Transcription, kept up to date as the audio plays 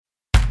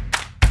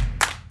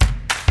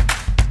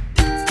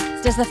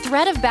Does the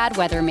threat of bad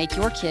weather make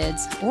your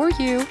kids, or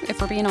you, if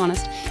we're being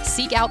honest,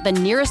 seek out the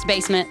nearest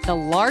basement, the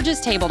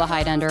largest table to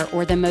hide under,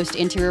 or the most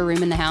interior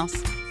room in the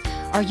house?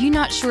 Are you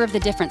not sure of the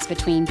difference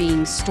between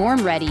being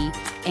storm ready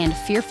and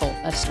fearful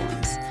of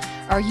storms?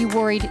 Are you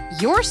worried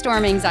your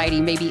storm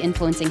anxiety may be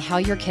influencing how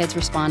your kids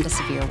respond to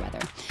severe weather?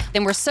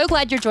 Then we're so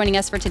glad you're joining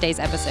us for today's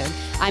episode.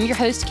 I'm your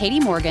host, Katie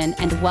Morgan,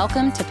 and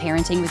welcome to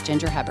Parenting with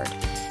Ginger Hubbard.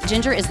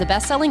 Ginger is the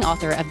best-selling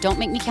author of Don't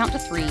Make Me Count to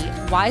 3,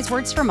 Wise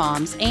Words for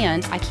Moms,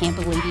 and I Can't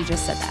Believe You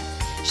Just Said That.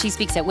 She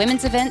speaks at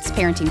women's events,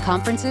 parenting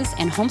conferences,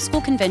 and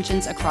homeschool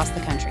conventions across the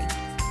country.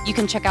 You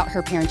can check out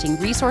her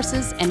parenting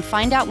resources and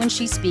find out when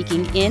she's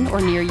speaking in or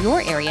near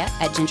your area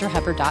at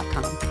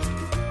gingerhubbard.com.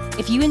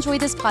 If you enjoy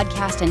this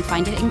podcast and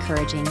find it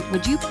encouraging,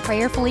 would you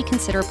prayerfully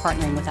consider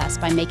partnering with us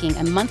by making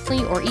a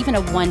monthly or even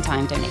a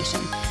one-time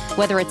donation?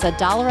 Whether it's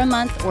 $1 a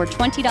month or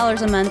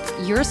 $20 a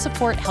month, your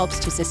support helps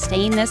to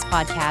sustain this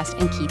podcast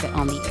and keep it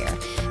on the air.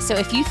 So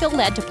if you feel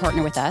led to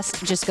partner with us,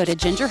 just go to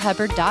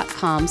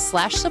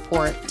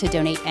gingerhubbard.com/support to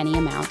donate any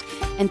amount.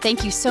 And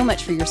thank you so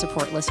much for your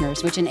support,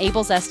 listeners, which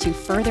enables us to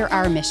further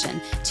our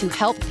mission to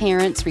help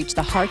parents reach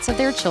the hearts of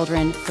their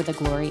children for the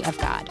glory of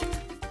God.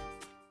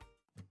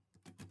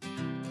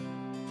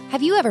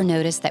 Have you ever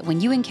noticed that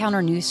when you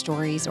encounter news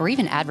stories or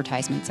even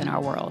advertisements in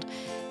our world,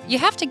 you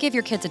have to give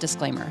your kids a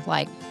disclaimer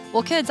like,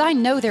 well, kids, I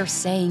know they're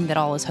saying that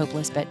all is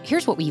hopeless, but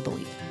here's what we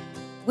believe.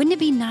 Wouldn't it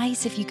be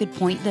nice if you could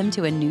point them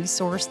to a news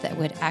source that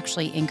would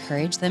actually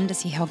encourage them to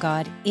see how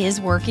God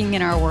is working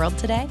in our world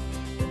today?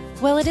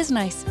 Well, it is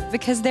nice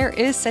because there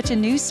is such a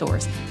news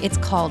source. It's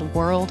called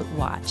World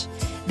Watch.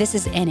 This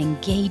is an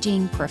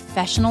engaging,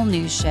 professional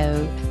news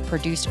show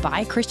produced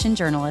by Christian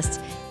journalists,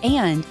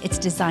 and it's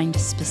designed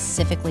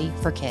specifically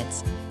for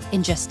kids.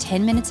 In just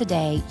 10 minutes a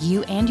day,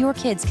 you and your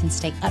kids can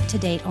stay up to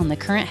date on the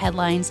current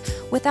headlines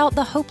without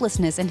the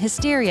hopelessness and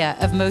hysteria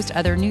of most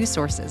other news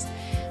sources.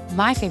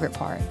 My favorite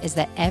part is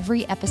that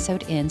every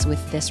episode ends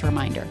with this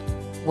reminder: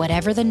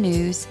 whatever the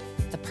news,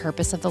 the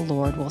purpose of the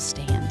Lord will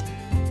stand.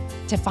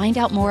 To find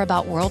out more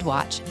about World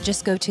Watch,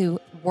 just go to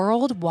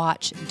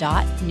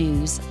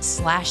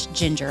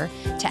worldwatch.news/ginger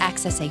to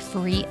access a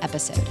free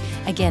episode.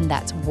 Again,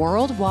 that's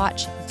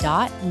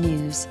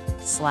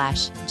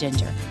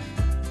worldwatch.news/ginger.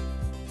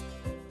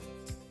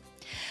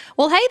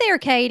 Well, hey there,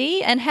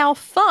 Katie, and how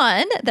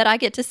fun that I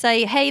get to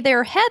say, hey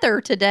there,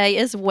 Heather, today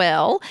as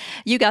well.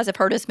 You guys have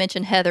heard us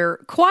mention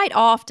Heather quite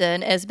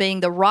often as being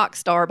the rock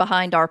star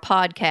behind our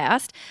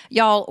podcast.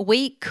 Y'all,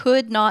 we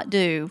could not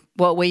do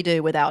what we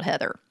do without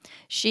Heather.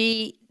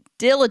 She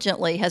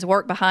diligently has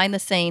worked behind the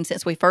scenes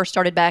since we first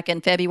started back in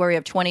February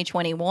of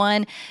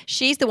 2021.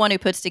 She's the one who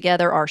puts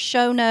together our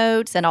show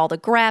notes and all the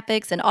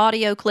graphics and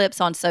audio clips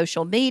on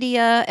social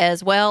media,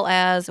 as well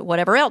as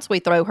whatever else we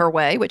throw her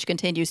way, which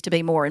continues to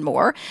be more and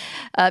more.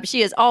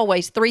 She is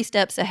always 3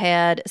 steps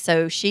ahead,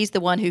 so she's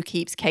the one who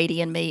keeps Katie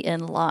and me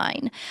in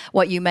line.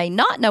 What you may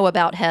not know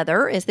about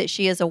Heather is that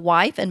she is a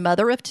wife and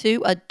mother of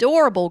 2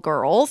 adorable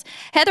girls.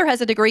 Heather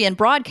has a degree in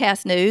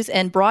broadcast news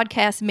and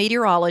broadcast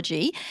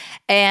meteorology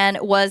and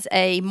was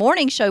a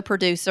morning show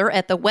producer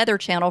at the Weather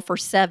Channel for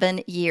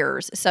 7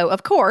 years. So,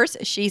 of course,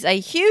 she's a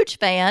huge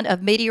fan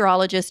of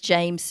meteorologist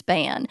James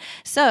Spann.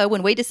 So,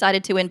 when we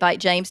decided to invite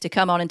James to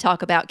come on and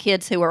talk about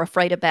kids who are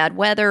afraid of bad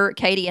weather,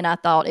 Katie and I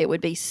thought it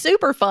would be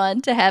super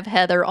fun to have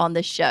Heather on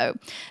the show.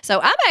 So,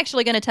 I'm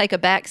actually going to take a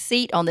back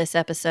seat on this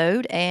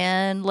episode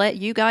and let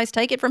you guys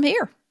take it from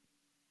here.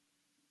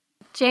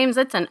 James,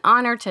 it's an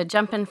honor to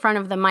jump in front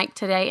of the mic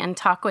today and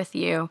talk with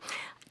you.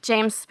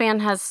 James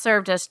Spann has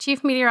served as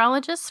chief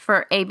meteorologist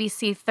for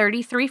ABC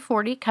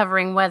 3340,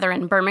 covering weather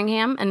in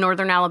Birmingham and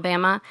northern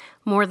Alabama,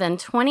 more than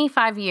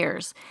 25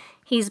 years.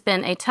 He's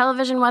been a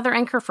television weather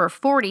anchor for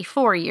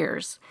 44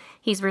 years.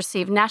 He's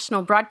received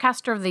National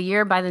Broadcaster of the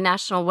Year by the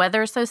National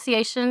Weather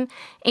Association,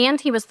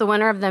 and he was the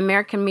winner of the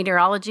American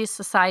Meteorology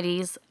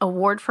Society's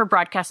Award for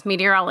Broadcast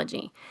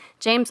Meteorology.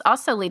 James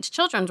also leads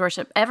children's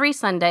worship every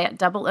Sunday at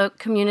Double Oak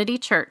Community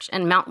Church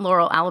in Mount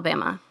Laurel,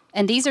 Alabama.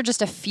 And these are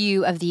just a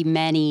few of the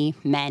many,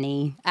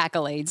 many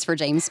accolades for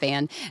James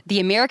Spann. The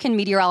American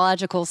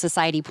Meteorological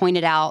Society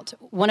pointed out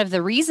one of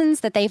the reasons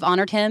that they've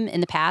honored him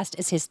in the past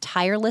is his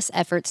tireless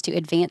efforts to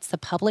advance the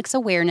public's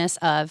awareness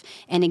of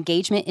and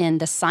engagement in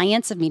the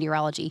science of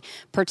meteorology,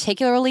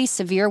 particularly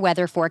severe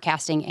weather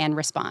forecasting and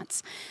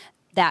response.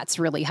 That's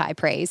really high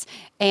praise.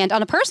 And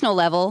on a personal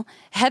level,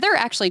 Heather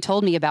actually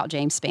told me about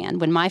James Spann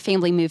when my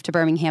family moved to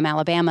Birmingham,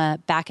 Alabama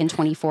back in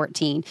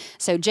 2014.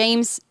 So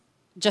James,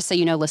 just so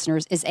you know,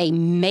 listeners, is a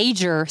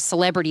major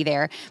celebrity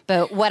there.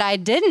 But what I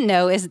didn't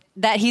know is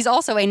that he's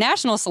also a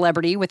national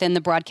celebrity within the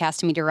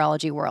broadcast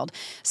meteorology world.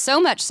 So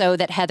much so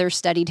that Heather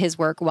studied his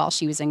work while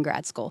she was in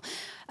grad school.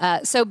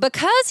 So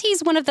because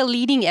he's one of the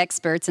leading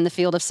experts in the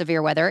field of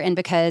severe weather and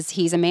because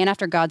he's a man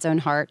after God's own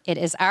heart, it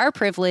is our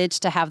privilege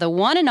to have the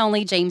one and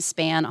only James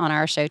Spann on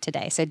our show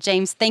today. So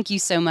James, thank you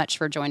so much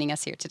for joining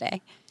us here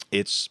today.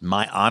 It's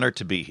my honor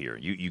to be here.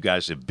 You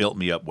guys have built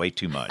me up way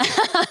too much.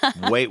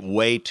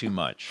 way too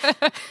much.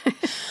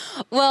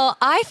 Well,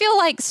 I feel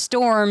like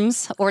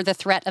storms or the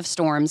threat of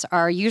storms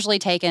are usually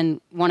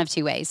taken one of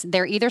two ways.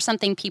 They're either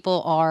something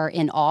people are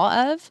in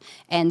awe of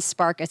and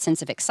spark a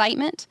sense of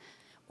excitement,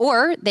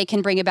 or they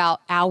can bring about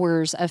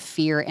hours of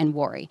fear and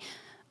worry.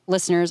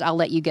 Listeners, I'll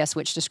let you guess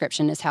which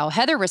description is how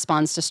Heather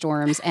responds to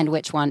storms and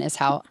which one is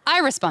how I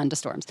respond to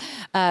storms.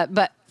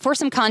 But for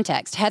some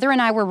context, Heather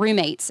and I were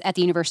roommates at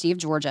the University of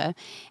Georgia,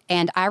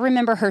 and I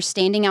remember her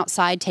standing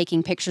outside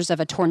taking pictures of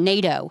a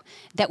tornado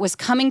that was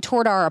coming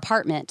toward our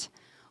apartment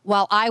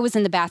while I was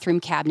in the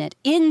bathroom cabinet,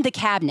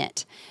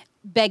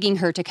 begging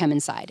her to come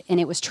inside. And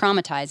it was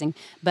traumatizing,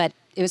 but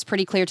it was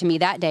pretty clear to me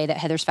that day that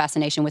Heather's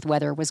fascination with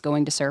weather was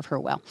going to serve her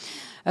well.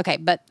 Okay,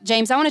 but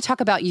James, I want to talk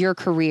about your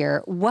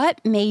career.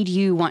 What made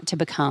you want to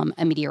become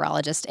a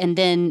meteorologist? And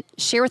then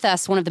share with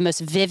us one of the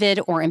most vivid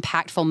or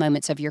impactful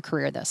moments of your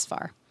career thus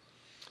far.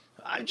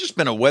 I've just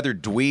been a weather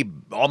dweeb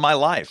all my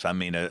life. I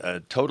mean, a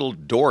total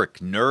dork,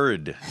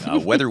 nerd,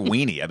 weather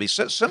weenie. I mean,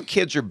 some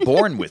kids are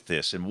born with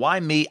this, and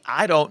why me?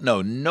 I don't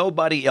know.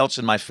 Nobody else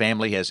in my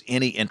family has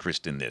any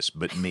interest in this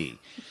but me.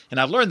 And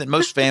I've learned that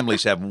most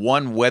families have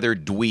one weather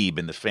dweeb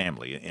in the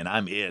family, and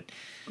I'm it.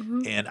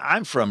 Mm-hmm. And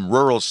I'm from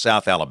rural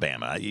South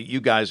Alabama.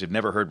 You guys have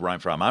never heard where I'm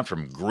from. I'm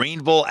from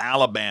Greenville,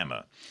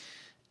 Alabama.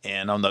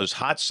 And on those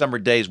hot summer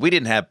days, we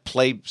didn't have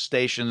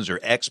PlayStations or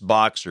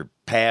Xbox or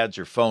pads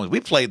or phones. We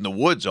played in the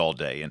woods all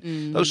day.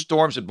 And those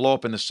storms would blow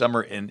up in the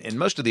summer, and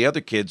most of the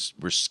other kids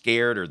were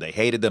scared or they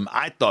hated them.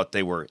 I thought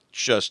they were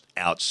just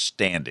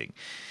outstanding.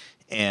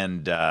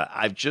 And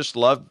I've just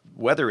loved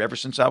weather ever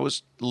since I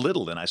was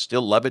little, and I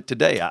still love it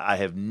today. I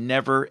have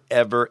never,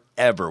 ever,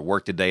 ever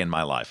worked a day in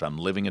my life. I'm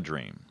living a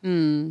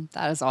dream.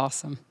 That is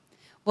awesome.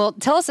 Well,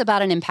 tell us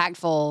about an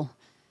impactful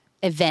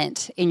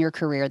event in your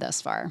career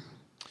thus far.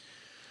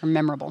 Or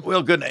memorable.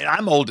 Well, good.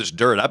 I'm old as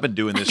dirt. I've been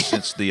doing this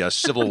since the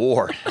Civil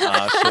War. So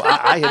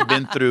I have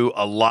been through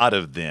a lot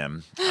of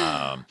them.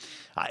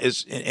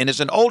 As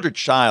an older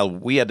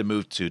child, we had to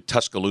move to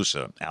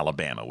Tuscaloosa,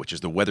 Alabama, which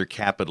is the weather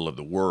capital of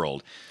the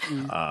world.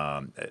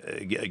 I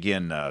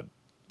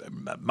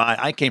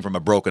came from a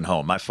broken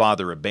home. My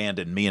father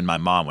abandoned me and my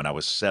mom when I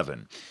was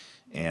 7.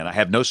 And I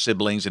have no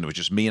siblings, and it was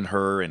just me and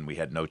her, and we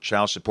had no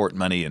child support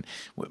money. And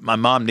my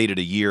mom needed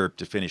a year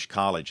to finish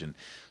college. And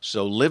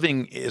so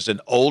living as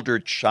an older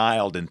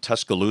child in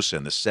Tuscaloosa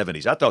in the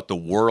 70s, I thought the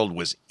world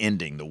was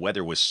ending. The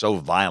weather was so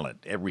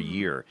violent every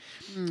year.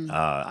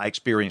 I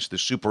experienced the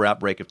super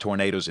outbreak of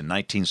tornadoes in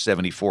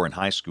 1974 in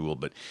high school.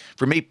 But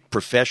for me,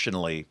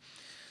 professionally,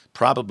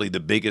 probably the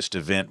biggest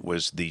event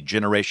was the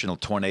generational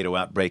tornado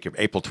outbreak of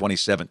April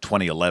 27,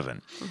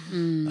 2011.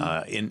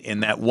 In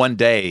that one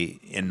day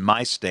in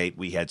my state,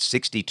 we had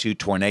 62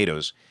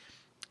 tornadoes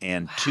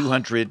and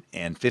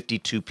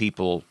 252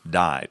 people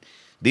died.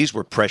 These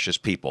were precious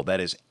people. That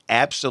is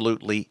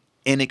absolutely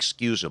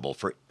inexcusable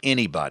for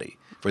anybody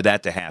for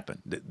that to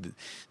happen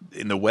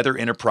in the weather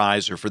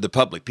enterprise or for the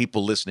public,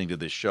 people listening to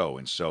this show.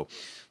 And so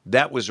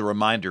that was a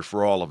reminder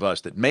for all of us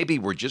that maybe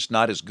we're just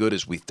not as good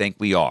as we think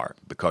we are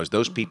because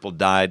those people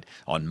died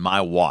on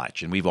my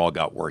watch, and we've all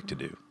got work to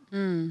do.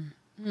 And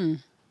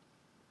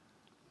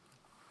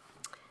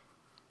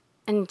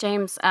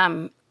James,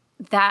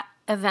 that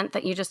event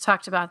that you just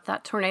talked about,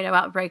 that tornado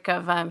outbreak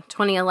of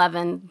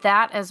 2011,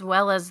 that as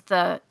well as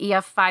the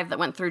EF5 that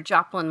went through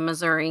Joplin,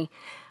 Missouri,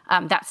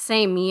 that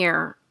same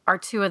year, are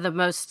two of the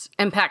most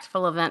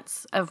impactful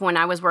events of when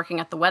I was working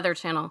at the Weather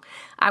Channel.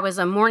 I was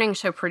a morning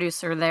show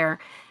producer there,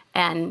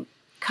 and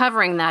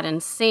covering that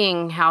and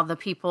seeing how the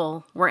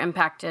people were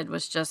impacted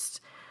was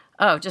just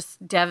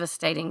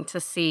devastating to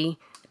see.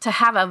 To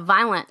have a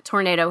violent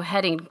tornado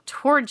heading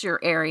towards your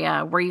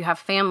area where you have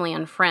family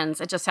and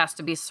friends, it just has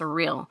to be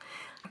surreal.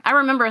 I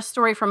remember a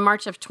story from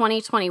March of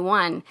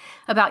 2021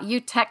 about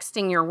you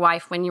texting your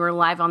wife when you were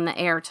live on the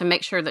air to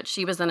make sure that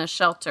she was in a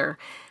shelter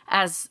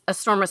as a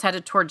storm was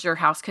headed towards your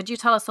house. Could you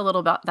tell us a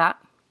little about that?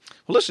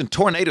 Well, listen,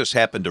 tornadoes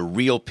happen to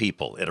real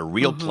people at a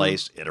real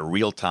place at a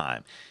real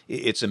time.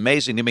 It's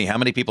amazing to me how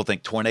many people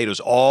think tornadoes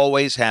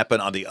always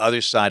happen on the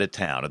other side of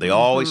town or they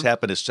always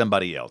happen to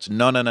somebody else.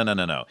 No.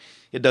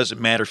 It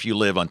doesn't matter if you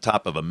live on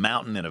top of a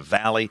mountain in a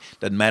valley.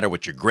 Doesn't matter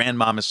what your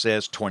grandmama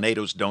says.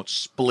 Tornadoes don't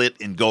split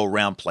and go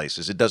around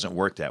places. It doesn't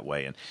work that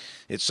way. And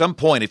at some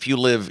point, if you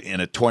live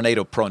in a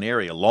tornado-prone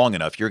area long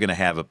enough, you're going to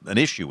have an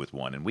issue with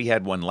one. And we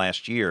had one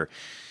last year.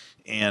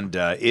 And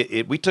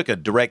we took a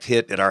direct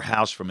hit at our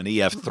house from an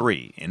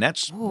EF3, and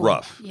that's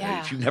rough.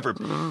 Yeah. If you've never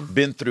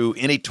been through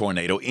any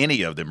tornado,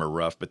 any of them are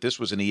rough, but this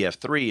was an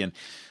EF3, and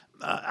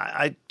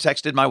I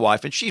texted my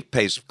wife, and she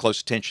pays close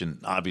attention,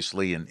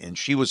 obviously, and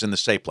she was in the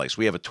safe place.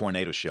 We have a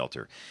tornado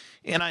shelter,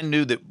 and I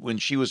knew that when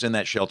she was in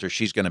that shelter,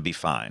 she's going to be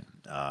fine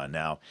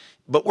now.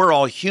 But we're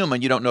all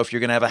human. You don't know if you're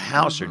going to have a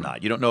house or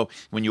not. You don't know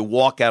when you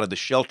walk out of the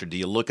shelter, do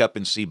you look up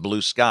and see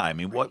blue sky? I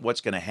mean,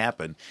 what's going to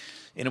happen?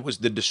 And it was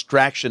the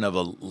distraction of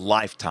a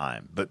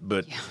lifetime.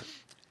 But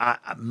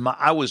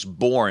I was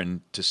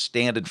born to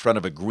stand in front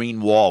of a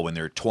green wall when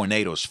there are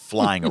tornadoes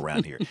flying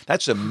around here.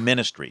 That's a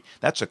ministry.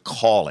 That's a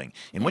calling.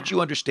 And once you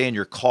understand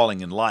your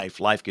calling in life,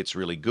 life gets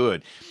really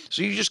good.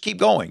 So you just keep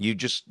going. You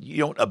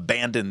don't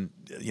abandon,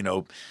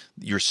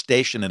 your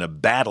station in a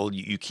battle.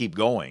 You keep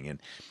going.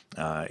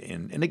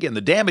 And again,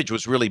 the damage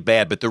was really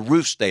bad, but the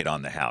roof stayed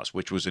on the house,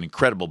 which was an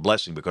incredible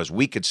blessing because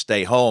we could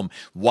stay home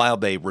while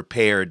they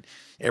repaired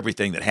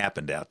everything that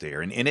happened out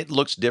there. And it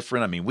looks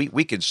different. I mean,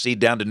 we could see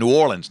down to New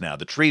Orleans now.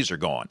 The trees are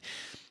gone.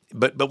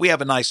 But we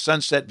have a nice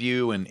sunset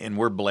view, and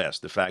we're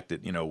blessed. The fact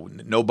that,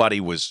 nobody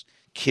was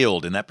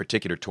killed in that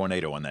particular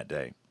tornado on that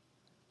day.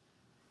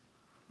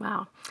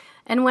 Wow.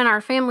 And when our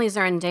families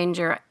are in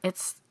danger,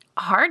 it's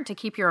hard to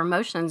keep your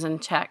emotions in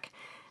check.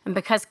 And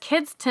because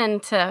kids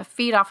tend to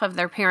feed off of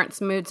their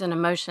parents' moods and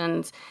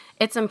emotions,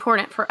 it's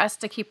important for us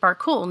to keep our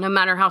cool, no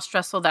matter how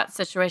stressful that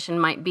situation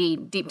might be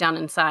deep down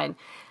inside.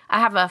 I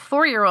have a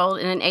 4-year-old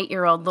and an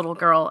 8-year-old little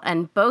girl,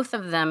 and both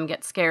of them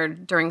get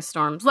scared during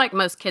storms, like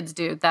most kids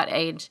do that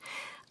age,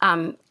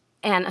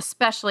 and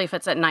especially if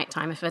it's at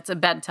nighttime, if it's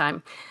at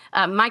bedtime.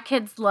 My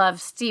kids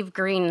love Steve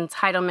Green's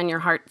Hide 'Em in Your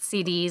Heart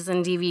CDs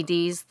and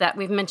DVDs that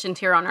we've mentioned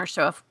here on our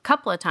show a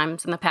couple of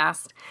times in the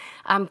past.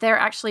 They're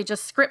actually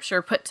just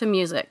scripture put to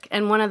music,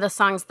 and one of the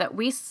songs that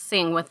we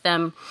sing with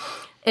them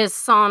is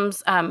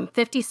Psalms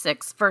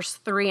 56, verse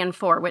 3 and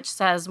 4, which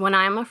says, "When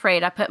I am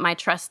afraid, I put my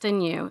trust in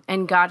you,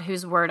 in God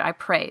whose word I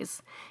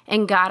praise.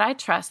 In God I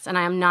trust, and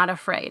I am not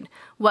afraid.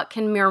 What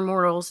can mere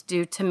mortals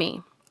do to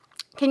me?"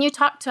 Can you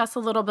talk to us a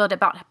little bit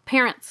about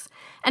parents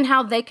and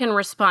how they can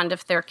respond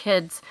if their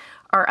kids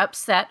are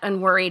upset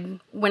and worried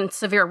when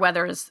severe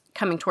weather is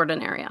coming toward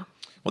an area?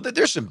 Well,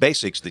 there's some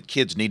basics that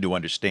kids need to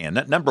understand.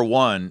 Number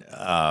one,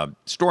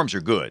 storms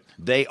are good.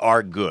 They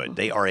are good.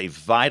 They are a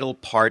vital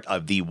part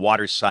of the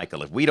water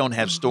cycle. If we don't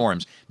have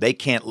storms, they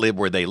can't live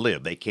where they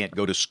live. They can't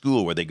go to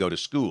school where they go to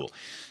school.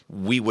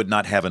 We would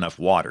not have enough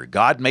water.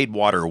 God made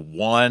water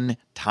one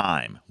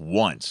time,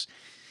 once,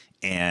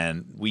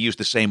 and we use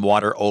the same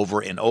water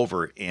over and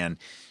over. And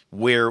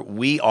where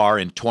we are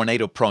in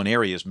tornado-prone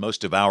areas,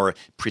 most of our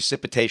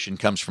precipitation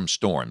comes from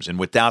storms, and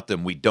without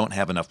them, we don't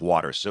have enough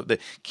water. So the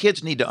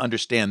kids need to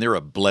understand they're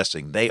a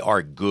blessing. They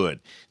are good.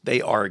 They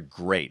are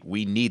great.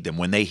 We need them.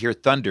 When they hear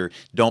thunder,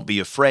 don't be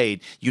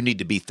afraid. You need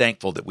to be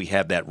thankful that we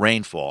have that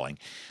rain falling.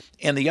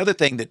 And the other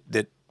thing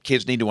that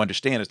kids need to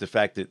understand is the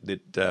fact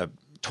that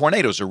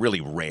tornadoes are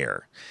really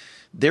rare.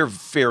 They're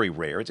very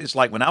rare. It's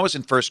like when I was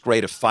in first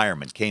grade, a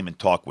fireman came and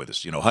talked with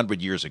us,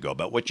 100 years ago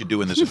about what you do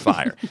when there's a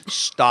fire.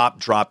 Stop,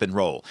 drop, and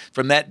roll.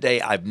 From that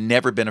day, I've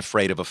never been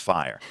afraid of a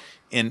fire.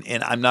 And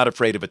I'm not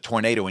afraid of a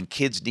tornado. And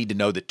kids need to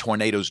know that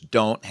tornadoes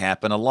don't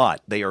happen a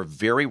lot. They are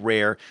very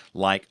rare,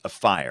 like a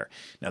fire.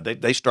 Now,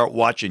 they start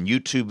watching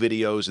YouTube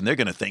videos, and they're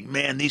going to think,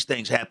 man, these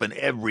things happen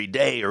every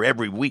day or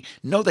every week.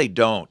 No, they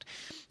don't.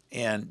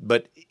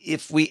 But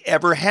if we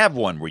ever have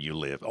one where you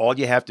live, all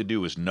you have to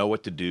do is know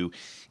what to do,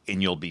 and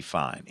you'll be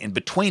fine. And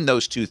between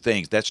those two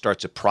things, that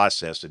starts a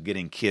process of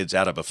getting kids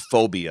out of a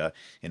phobia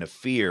and a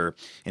fear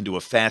into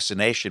a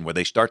fascination where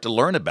they start to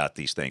learn about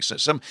these things. So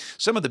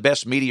some of the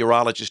best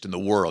meteorologists in the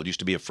world used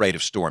to be afraid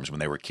of storms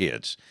when they were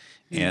kids.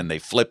 And they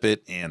flip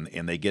it and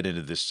they get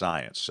into this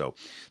science. So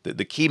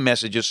the key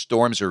message is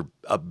storms are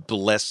a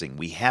blessing.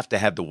 We have to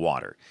have the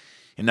water.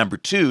 And number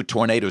two,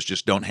 tornadoes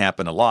just don't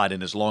happen a lot.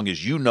 And as long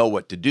as you know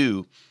what to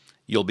do,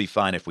 you'll be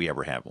fine if we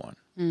ever have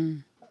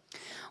one.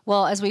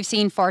 Well, as we've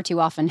seen far too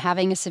often,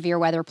 having a severe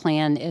weather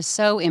plan is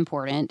so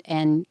important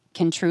and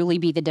can truly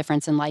be the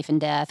difference in life and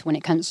death when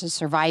it comes to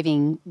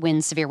surviving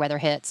when severe weather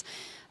hits.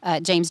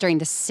 James, during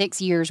the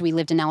 6 years we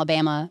lived in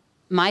Alabama,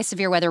 my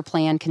severe weather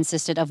plan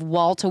consisted of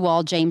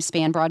wall-to-wall James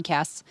Spann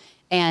broadcasts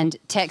and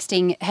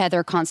texting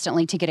Heather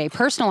constantly to get a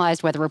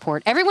personalized weather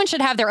report. Everyone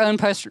should have their own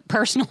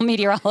personal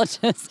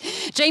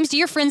meteorologist. James, do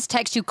your friends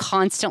text you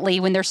constantly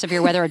when there's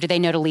severe weather, or do they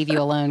know to leave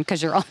you alone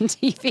because you're on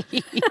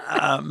TV?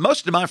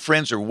 Most of my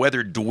friends are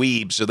weather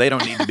dweebs, so they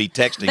don't need to be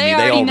texting me. They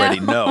They already already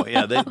know.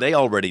 Yeah, they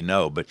already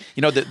know. But,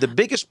 the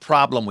biggest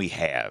problem we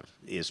have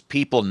is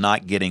people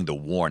not getting the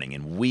warning,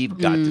 and we've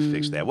got to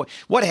fix that.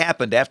 What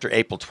happened after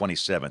April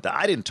 27th?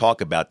 I didn't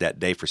talk about that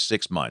day for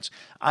 6 months.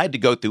 I had to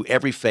go through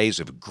every phase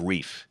of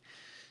grief,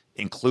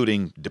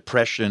 including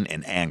depression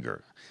and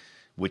anger,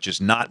 which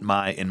is not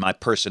in my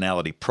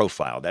personality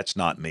profile. That's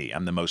not me.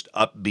 I'm the most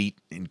upbeat,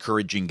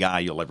 encouraging guy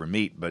you'll ever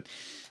meet. But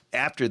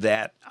after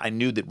that, I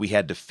knew that we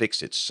had to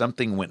fix it.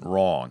 Something went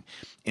wrong.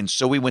 And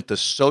so we went to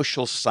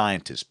social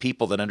scientists,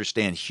 people that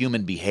understand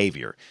human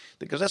behavior,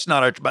 because that's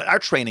not our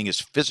training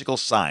is physical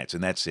science,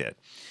 and that's it.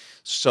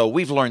 So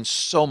we've learned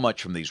so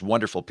much from these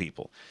wonderful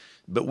people.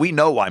 But we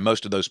know why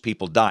most of those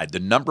people died. The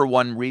number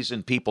one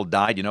reason people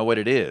died, you know what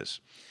it is?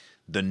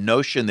 The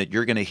notion that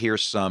you're going to hear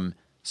some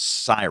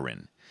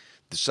siren,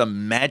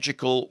 some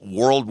magical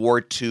World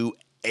War II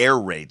air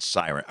raid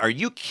siren. Are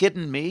you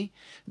kidding me?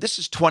 This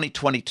is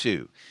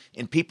 2022,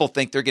 and people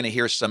think they're going to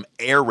hear some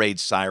air raid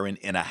siren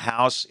in a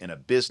house, in a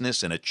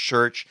business, in a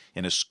church,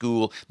 in a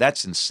school.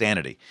 That's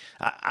insanity.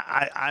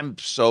 I'm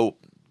so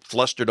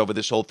flustered over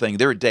this whole thing.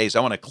 There are days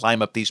I want to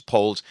climb up these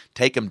poles,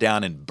 take them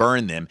down, and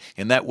burn them,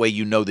 and that way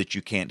you know that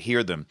you can't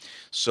hear them.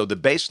 So the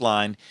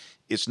baseline,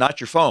 it's not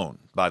your phone,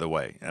 by the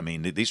way. I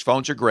mean, these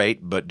phones are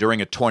great, but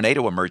during a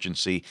tornado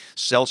emergency,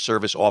 cell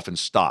service often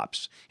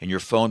stops, and your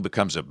phone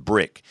becomes a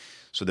brick.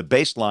 So the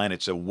baseline,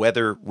 it's a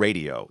weather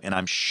radio, and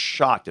I'm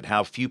shocked at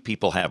how few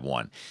people have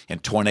one in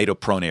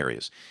tornado-prone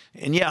areas.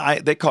 And yeah,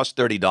 they cost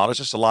 $30.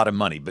 That's a lot of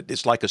money, but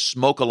it's like a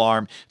smoke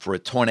alarm for a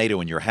tornado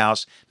in your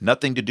house.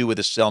 Nothing to do with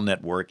a cell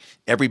network.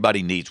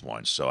 Everybody needs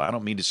one. So I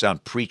don't mean to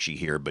sound preachy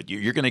here, but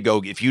you're going to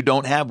go, if you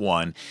don't have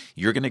one,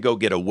 you're going to go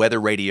get a weather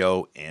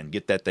radio and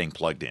get that thing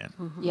plugged in.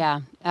 Mm-hmm.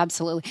 Yeah,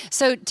 absolutely.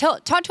 So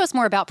talk to us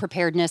more about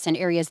preparedness in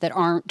areas that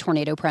aren't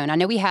tornado-prone. I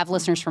know we have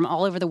listeners from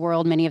all over the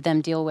world. Many of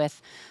them deal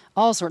with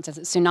all sorts of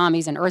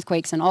tsunamis and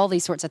earthquakes and all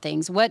these sorts of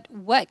things. What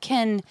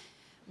can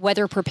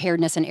weather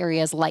preparedness in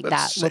areas like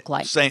that look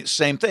like?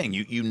 Same thing.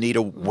 You need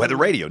a weather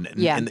radio.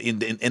 Yeah.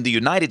 In the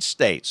United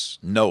States,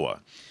 NOAA,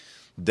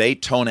 they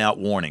tone out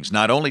warnings,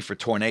 not only for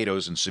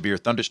tornadoes and severe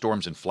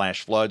thunderstorms and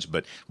flash floods,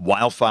 but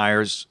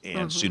wildfires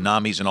and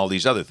tsunamis and all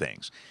these other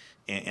things.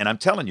 And I'm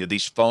telling you,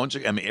 these phones,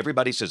 I mean,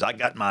 everybody says, I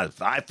got my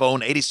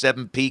iPhone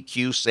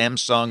 87PQ,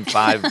 Samsung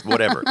 5,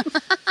 whatever.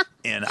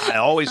 And I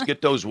always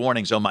get those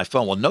warnings on my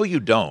phone. Well, no, you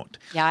don't.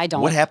 Yeah, I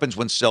don't. What happens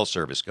when cell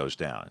service goes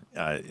down?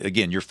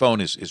 Again, your phone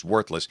is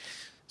worthless.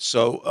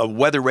 So a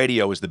weather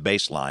radio is the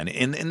baseline.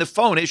 And the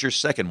phone is your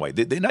second way.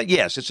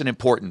 Yes, it's an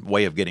important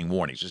way of getting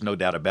warnings. There's no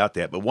doubt about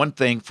that. But one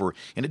thing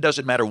and it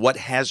doesn't matter what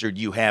hazard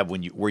you have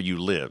where you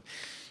live,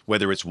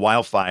 whether it's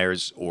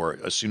wildfires or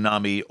a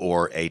tsunami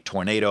or a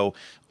tornado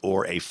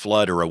or a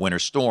flood or a winter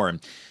storm,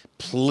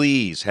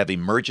 please have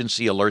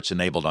emergency alerts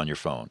enabled on your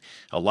phone.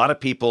 A lot of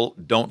people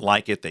don't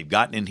like it. They've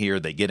gotten in here,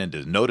 they get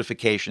into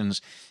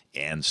notifications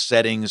and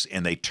settings,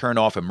 and they turn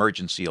off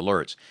emergency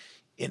alerts.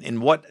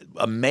 And what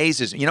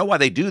amazes, you know why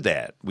they do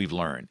that, we've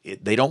learned?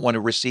 They don't want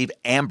to receive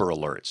Amber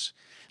Alerts.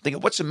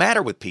 Thinking, what's the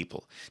matter with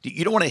people?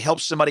 You don't want to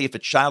help somebody if a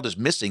child is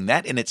missing.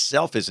 That in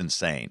itself is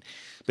insane.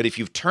 But if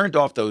you've turned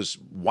off those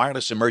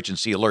wireless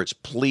emergency alerts,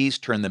 please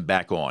turn them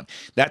back on.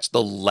 That's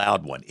the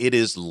loud one. It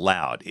is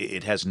loud.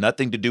 It has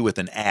nothing to do with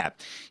an app.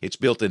 It's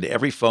built into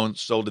every phone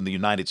sold in the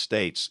United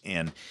States.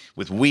 And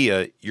with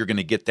WEA, you're going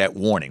to get that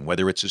warning,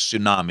 whether it's a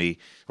tsunami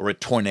or a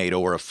tornado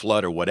or a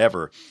flood or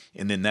whatever.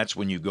 And then that's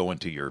when you go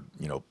into your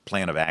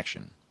plan of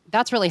action.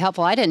 That's really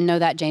helpful. I didn't know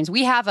that, James.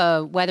 We have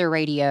a weather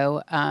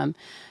radio.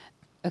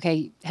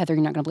 Okay, Heather,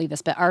 you're not going to believe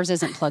this, but ours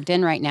isn't plugged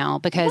in right now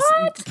because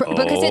it's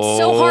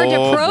so hard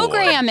to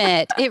program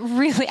it. It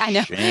really, I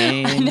know.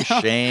 Shame.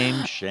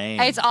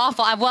 It's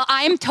awful.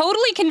 I am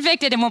totally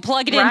convicted, and we'll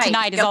plug it in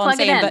tonight. Is all I'm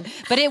saying.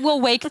 But it will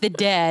wake the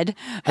dead.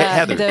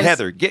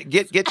 Heather,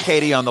 get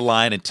Katie on the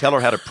line and tell her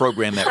how to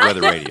program that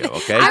weather radio.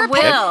 Okay, I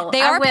will.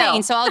 They are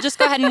paying, so I'll just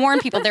go ahead and warn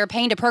people they're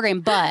paying to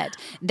program, but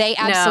they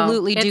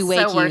absolutely do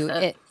wake so you.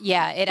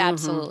 It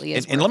absolutely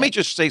is. And let me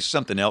just say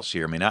something else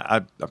here. I mean,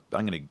 I'm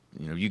going to.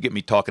 You get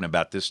me talking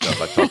about this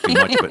stuff. I talk too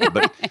much,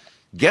 but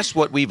guess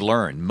what we've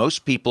learned?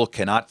 Most people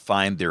cannot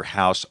find their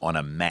house on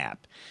a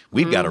map.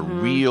 We've got a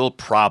real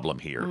problem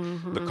here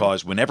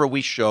because whenever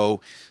we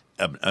show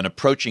an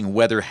approaching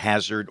weather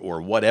hazard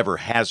or whatever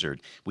hazard,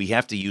 we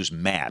have to use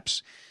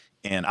maps.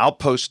 And I'll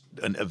post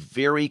a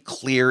very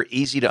clear,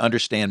 easy to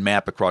understand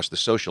map across the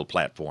social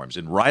platforms.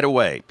 And right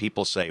away,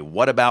 people say,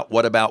 what about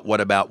my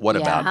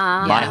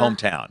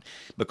hometown?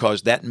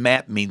 Because that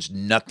map means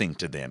nothing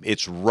to them.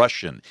 It's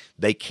Russian.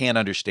 They can't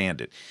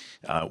understand it.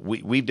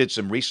 We did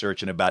some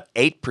research, and about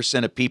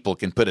 8% of people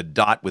can put a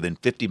dot within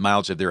 50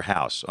 miles of their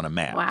house on a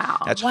map. Wow.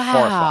 That's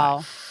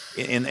horrifying.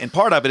 And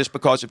part of it is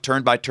because of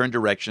turn-by-turn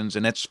directions,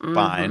 and that's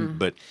fine.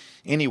 But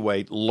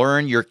anyway,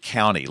 learn your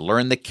county.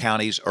 Learn the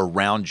counties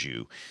around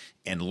you.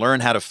 And learn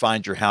how to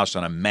find your house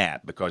on a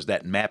map, because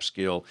that map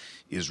skill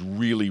is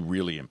really,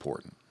 really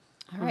important.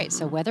 All right.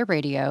 So weather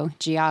radio,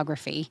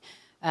 geography,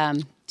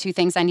 two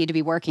things I need to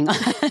be working on.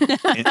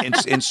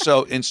 and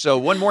so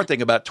one more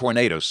thing about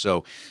tornadoes.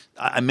 So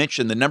I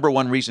mentioned the number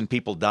one reason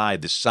people die,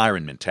 the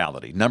siren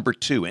mentality. Number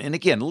two, and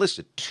again,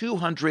 listen,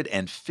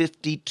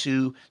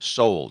 252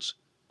 souls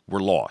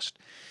were lost.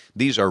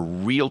 These are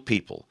real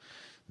people.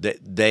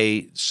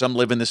 Some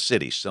live in the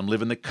city, some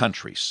live in the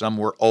country, some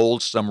were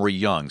old, some were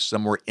young,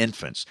 some were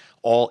infants,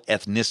 all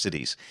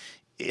ethnicities.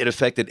 It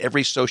affected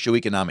every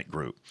socioeconomic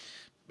group.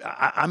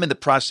 I'm in the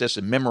process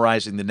of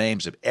memorizing the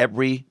names of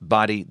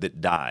everybody that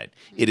died.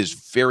 It is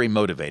very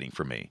motivating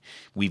for me.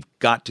 We've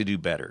got to do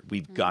better.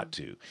 We've got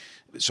to.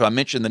 So I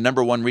mentioned the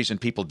number one reason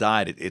people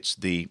died. It's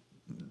the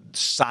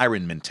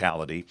siren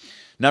mentality.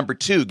 Number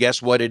two,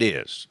 guess what it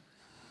is?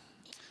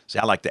 See,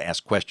 I like to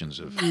ask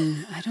questions of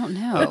I don't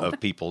know of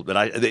people,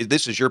 but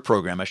this is your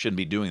program. I shouldn't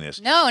be doing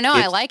this. No,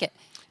 I like it.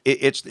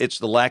 It's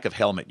the lack of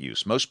helmet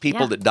use. Most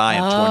people that die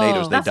in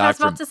tornadoes, they That's die what I was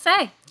from. about to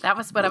say. That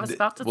was what I was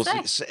about to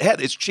say.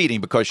 It's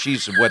cheating because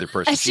she's a weather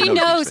person. She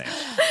knows. These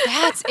things.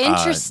 That's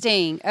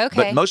interesting. Okay.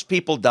 But most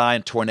people die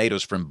in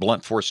tornadoes from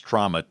blunt force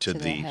trauma to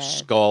the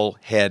skull,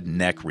 head,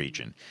 neck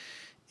region.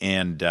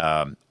 And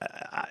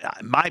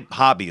my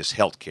hobby is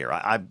healthcare.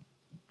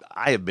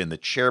 I have been the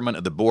chairman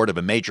of the board of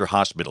a major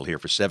hospital here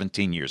for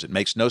 17 years. It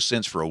makes no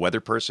sense for a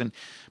weather person,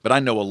 but I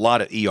know a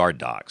lot of ER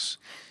docs.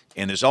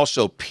 And there's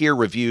also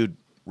peer-reviewed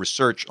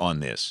research on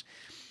this.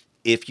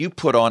 If you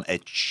put on a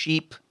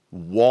cheap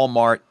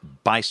Walmart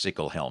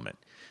bicycle helmet,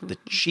 the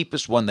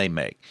cheapest one they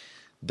make,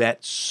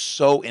 that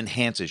so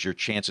enhances your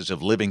chances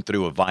of living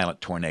through a violent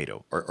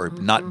tornado or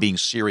not being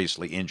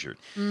seriously injured.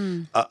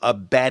 A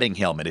batting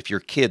helmet if your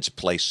kids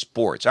play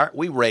sports.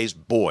 We raise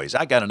boys.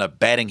 I got enough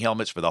batting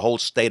helmets for the whole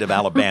state of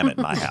Alabama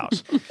in my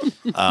house.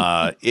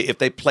 If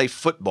they play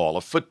football,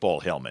 a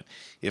football helmet.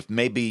 If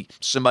maybe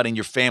somebody in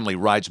your family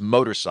rides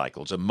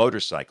motorcycles, a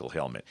motorcycle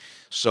helmet.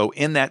 So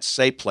in that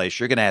safe place,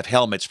 you're going to have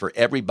helmets for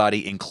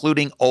everybody,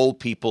 including old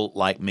people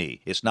like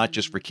me. It's not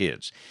just for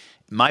kids.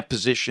 My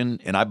position,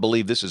 and I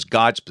believe this is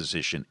God's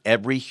position,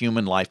 every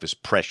human life is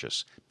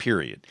precious,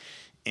 period.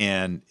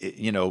 And,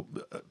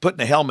 putting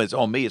a helmet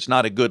on me, it's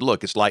not a good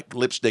look. It's like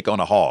lipstick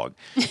on a hog.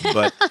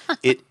 But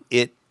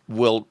it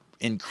will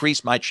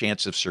increase my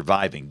chance of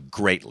surviving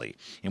greatly.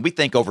 And we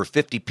think over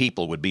 50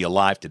 people would be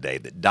alive today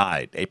that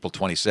died April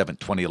 27,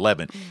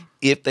 2011,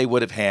 if they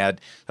would have had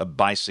a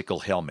bicycle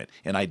helmet.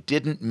 And I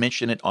didn't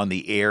mention it on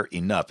the air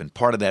enough, and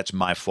part of that's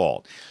my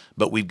fault.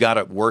 But we've got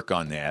to work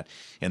on that.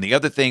 And the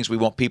other things we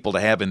want people to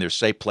have in their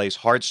safe place,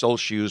 hard-sole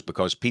shoes,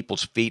 because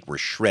people's feet were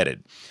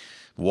shredded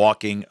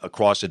walking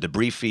across a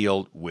debris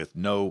field with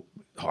no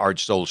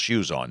hard-sole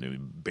shoes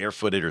on,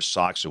 barefooted or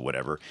socks or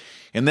whatever,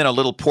 and then a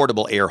little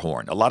portable air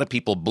horn. A lot of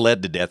people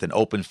bled to death in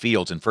open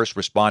fields, and first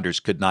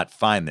responders could not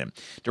find them.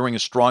 During a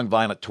strong,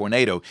 violent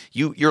tornado,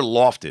 you're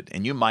lofted,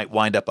 and you might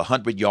wind up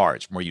 100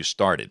 yards from where you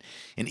started.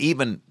 And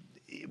even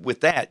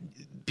with that,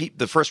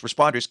 the first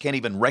responders can't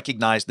even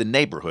recognize the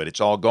neighborhood.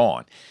 It's all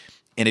gone.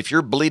 And if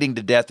you're bleeding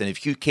to death and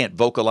if you can't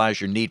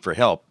vocalize your need for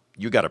help,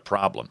 you got a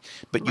problem.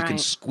 But you can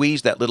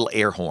squeeze that little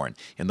air horn,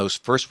 and those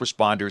first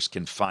responders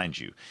can find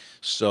you.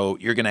 So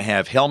you're going to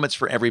have helmets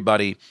for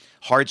everybody,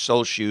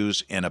 hard-sole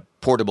shoes, and a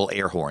portable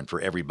air horn for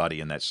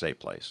everybody in that safe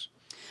place.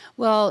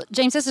 Well,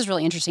 James, this is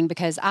really interesting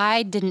because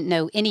I didn't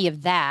know any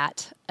of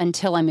that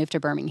until I moved to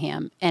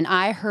Birmingham. And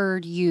I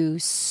heard you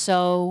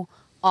so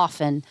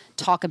often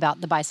talk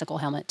about the bicycle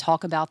helmet,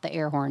 talk about the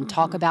air horn,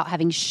 talk about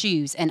having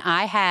shoes. And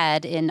I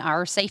had in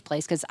our safe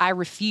place, because I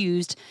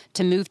refused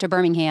to move to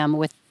Birmingham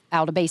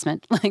without a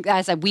basement. Like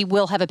I said, we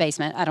will have a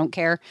basement. I don't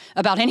care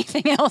about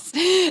anything else.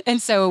 And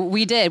so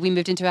we did. We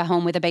moved into a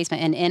home with a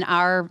basement. And in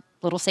our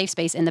little safe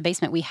space in the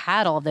basement, we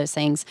had all of those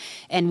things.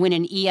 And when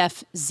an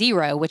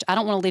EF0, which I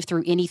don't want to live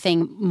through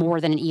anything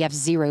more than an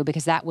EF0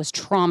 because that was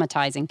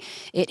traumatizing,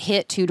 it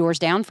hit 2 doors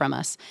down from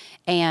us.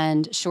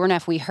 And sure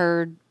enough, we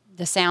heard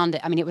the sound.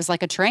 I mean, it was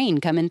like a train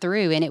coming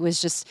through, and it was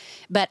just,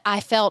 but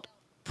I felt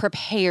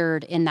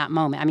prepared in that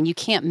moment. I mean, you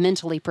can't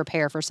mentally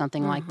prepare for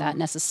something like that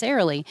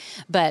necessarily,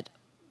 but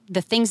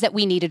the things that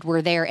we needed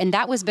were there. And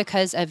that was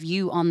because of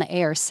you on the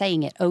air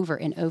saying it over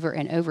and over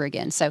and over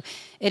again. So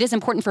it is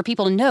important for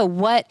people to know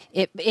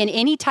in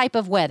any type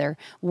of weather,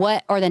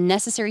 what are the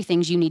necessary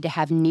things you need to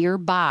have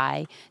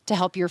nearby to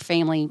help your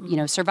family,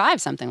 survive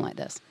something like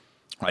this.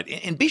 Right.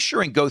 And be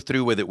sure and go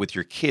through with it with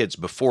your kids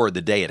before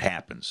the day it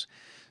happens.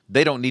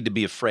 They don't need to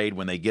be afraid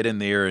when they get in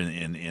there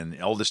and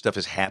all this stuff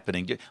is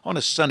happening. On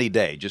a sunny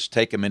day, just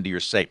take them into your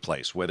safe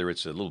place, whether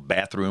it's a little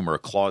bathroom or a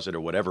closet or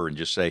whatever, and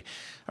just say,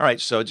 all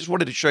right, so I just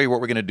wanted to show you what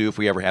we're going to do if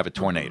we ever have a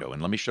tornado.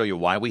 And let me show you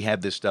why we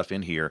have this stuff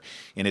in here.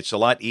 And it's a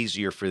lot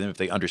easier for them if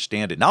they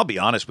understand it. And I'll be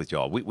honest with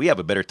y'all, we have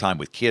a better time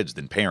with kids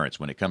than parents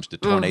when it comes to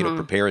tornado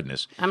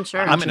preparedness. I'm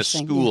sure. I'm in a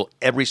school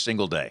every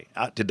single day.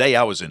 Today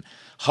I was in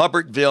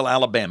Hubbardville,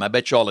 Alabama. I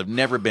bet y'all have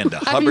never been to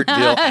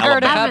Hubbardville,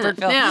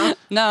 Alabama.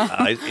 No.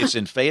 It's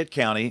in Fayette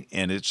County,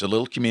 and it's a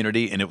little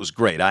community, and it was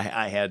great.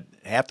 I had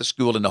half the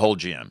school in the whole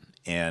gym,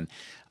 and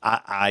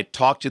I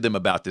talked to them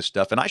about this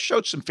stuff, and I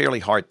showed some fairly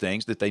hard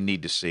things that they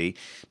need to see.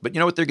 But you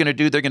know what they're going to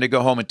do? They're going to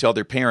go home and tell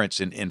their parents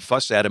and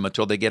fuss at them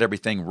until they get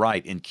everything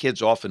right. And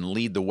kids often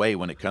lead the way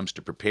when it comes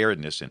to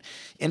preparedness, and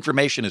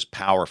information is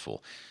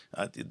powerful.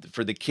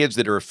 For the kids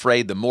that are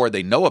afraid, the more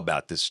they know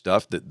about this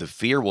stuff, the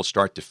fear will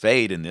start to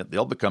fade, and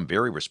they'll become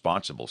very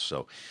responsible.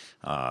 So,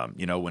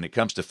 when it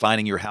comes to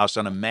finding your house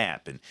on a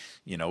map and,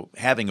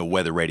 having a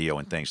weather radio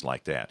and things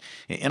like that.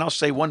 And I'll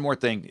say one more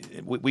thing.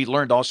 We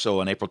learned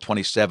also on April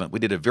 27th, we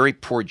did a very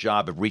poor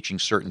job of reaching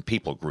certain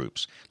people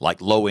groups,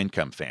 like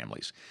low-income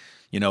families.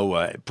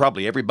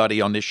 Probably everybody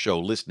on this show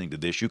listening to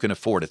this, you can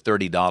afford a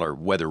 $30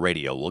 weather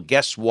radio. Well,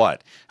 guess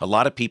what? A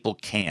lot of people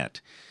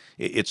can't.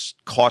 It's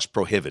cost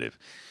prohibitive.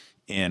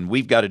 And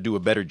we've got to do a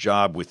better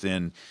job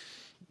within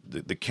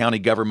the county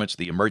governments,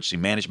 the emergency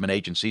management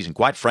agencies, and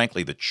quite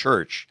frankly, the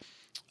church,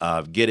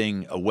 of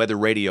getting a weather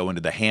radio into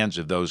the hands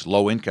of those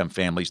low-income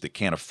families that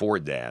can't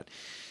afford that.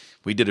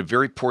 We did a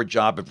very poor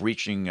job of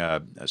reaching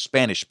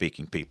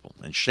Spanish-speaking people,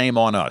 and shame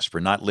on us for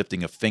not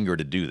lifting a finger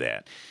to do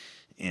that.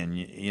 And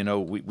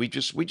we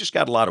just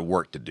got a lot of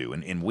work to do,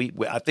 and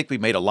I think we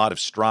made a lot of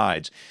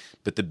strides.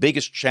 But the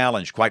biggest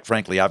challenge, quite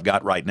frankly, I've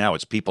got right now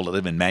is people that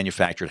live in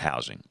manufactured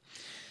housing.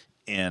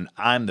 And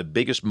I'm the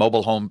biggest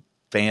mobile home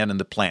fan on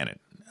the planet.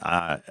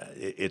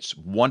 It's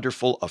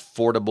wonderful,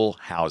 affordable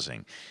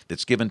housing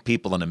that's given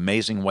people an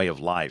amazing way of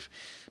life.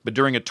 But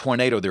during a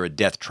tornado, they're a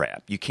death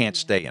trap. You can't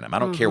stay in them. I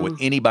don't care what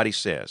anybody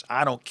says.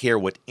 I don't care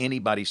what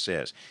anybody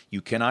says.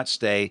 You cannot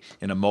stay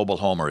in a mobile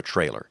home or a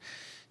trailer.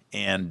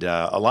 And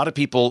a lot of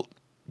people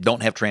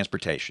don't have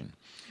transportation,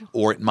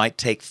 or it might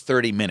take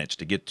 30 minutes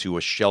to get to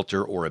a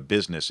shelter or a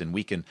business, and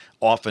we can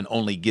often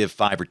only give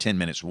 5 or 10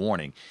 minutes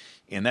warning.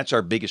 And that's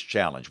our biggest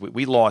challenge.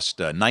 We lost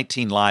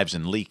 19 lives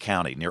in Lee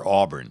County near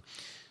Auburn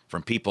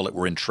from people that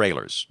were in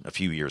trailers a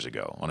few years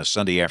ago on a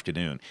Sunday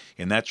afternoon.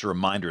 And that's a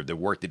reminder of the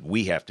work that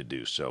we have to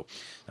do. So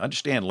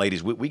understand,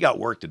 ladies, we got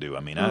work to do. I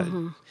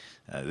mean,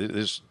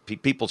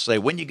 people say,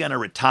 when you going to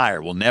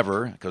retire? Well,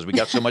 never, because we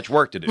got so much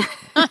work to do.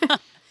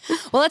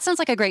 Well, that sounds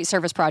like a great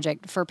service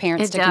project for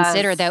parents to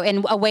consider, though,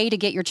 and a way to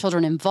get your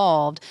children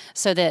involved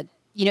so that,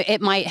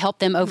 it might help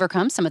them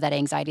overcome some of that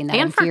anxiety and that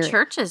and fear. for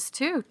churches,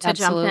 too, to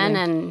Absolutely. jump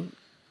in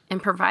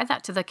and provide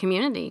that to the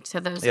community,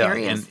 to those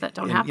areas that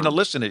don't have them.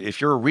 Listen,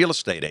 if you're a real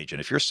estate agent,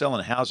 if you're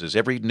selling houses,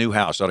 every new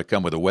house ought to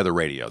come with a weather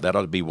radio. That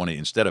ought to be one,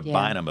 instead of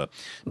buying them a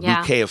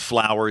bouquet of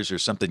flowers or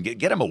something,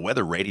 get them a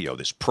weather radio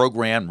that's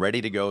programmed,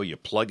 ready to go. You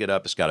plug it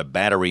up, it's got a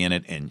battery in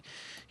it, and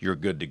you're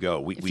good to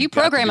go. If you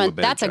program it,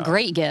 that's a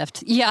great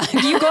gift. Yeah,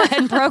 you go ahead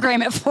and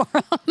program it for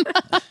them.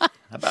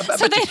 I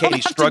bet you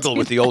Katie struggled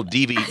with the old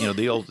DV,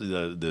 the old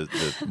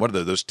what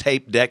are those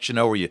tape decks,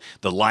 where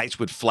the lights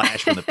would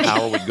flash when the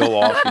power would go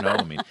off.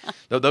 I mean,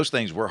 those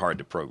things were hard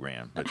to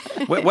program.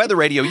 But weather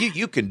radio,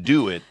 you can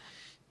do it.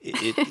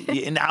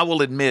 And I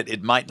will admit,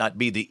 it might not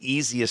be the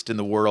easiest in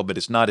the world, but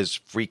it's not as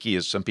freaky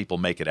as some people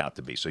make it out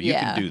to be. So you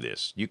can do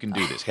this. You can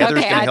do this. Heather's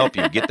going to help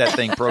you get that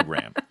thing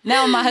programmed.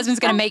 Now my husband's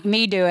going to make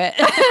me do it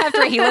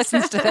after he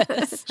listens to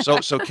this.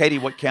 So Katie,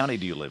 what county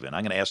do you live in?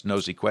 I'm going to ask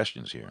nosy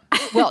questions here.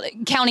 Well,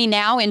 county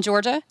now in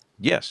Georgia?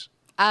 Yes.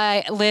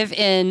 I live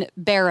in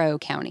Barrow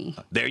County.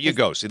 There you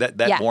go. See,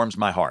 that warms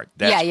my heart.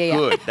 That's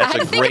good. That's I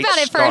had a to great think about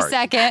it for a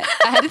second.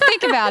 I had to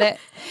think about it.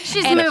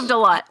 She's moved a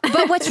lot.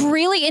 But what's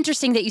really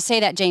interesting that you say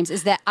that, James,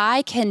 is that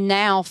I can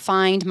now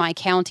find my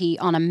county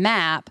on a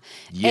map.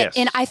 Yes.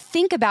 And I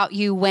think about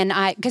you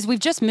because we've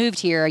just moved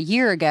here a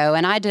year ago,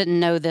 and I didn't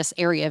know this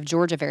area of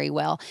Georgia very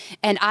well.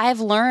 And I'm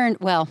learning.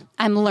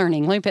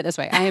 Let me put it this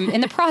way. I am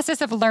in the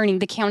process of learning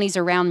the counties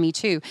around me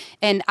too.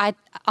 And I've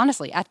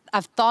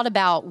thought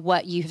about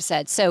what you have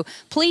said. So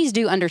please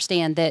do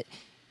understand that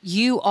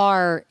you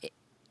are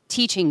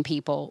teaching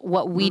people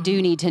what we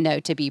do need to know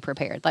to be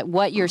prepared. Like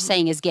what you're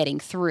saying is getting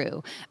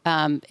through.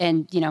 And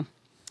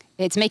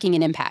it's making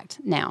an impact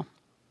now.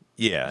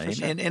 Yeah,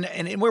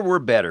 and we're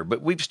better,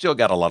 but we've still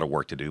got a lot of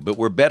work to do. But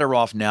we're better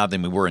off now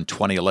than we were in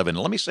 2011.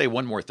 And let me say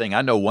one more thing.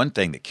 I know one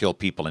thing that killed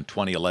people in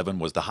 2011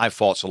 was the high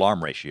false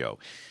alarm ratio.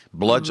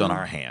 Blood's on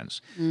our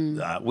hands.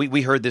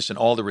 We heard this in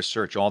all the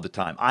research all the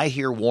time. I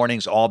hear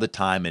warnings all the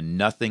time, and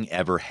nothing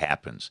ever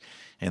happens.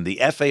 And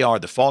the FAR,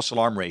 the false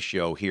alarm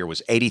ratio here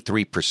was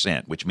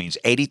 83%, which means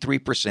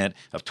 83%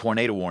 of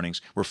tornado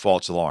warnings were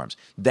false alarms.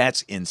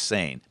 That's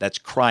insane. That's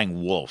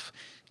crying wolf,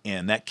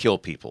 and that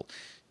killed people.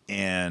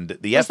 And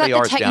the Was FAR that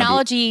the is down to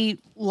technology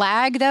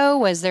lag, though?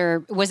 Was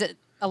it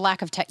a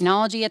lack of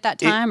technology at that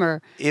time,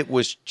 or it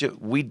was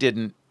we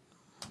didn't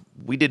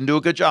do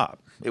a good job.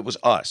 It was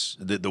us,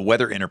 the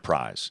weather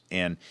enterprise,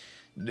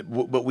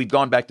 but we've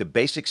gone back to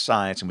basic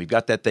science, and we've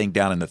got that thing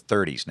down in the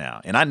 30s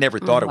now. And I never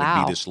thought it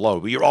would be this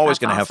low. But you're always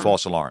going to have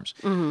false alarms.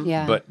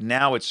 Yeah. But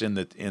now it's in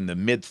the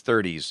mid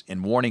 30s,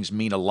 and warnings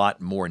mean a lot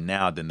more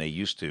now than they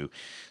used to.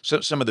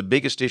 So some of the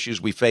biggest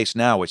issues we face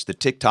now, it's the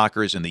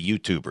TikTokers and the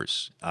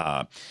YouTubers.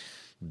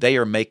 They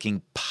are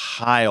making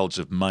piles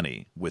of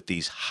money with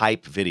these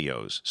hype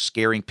videos,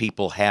 scaring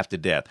people half to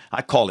death.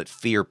 I call it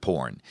fear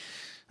porn.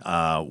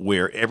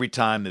 Where every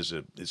time it's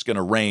going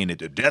to rain,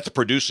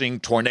 death-producing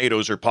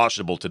tornadoes are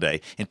possible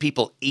today, and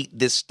people eat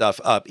this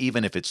stuff up,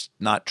 even if it's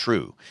not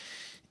true.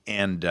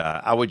 And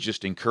I would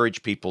just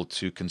encourage people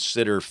to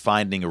consider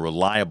finding a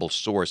reliable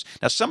source.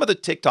 Now, some of the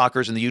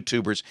TikTokers and the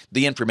YouTubers,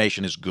 the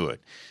information is good,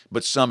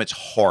 but some it's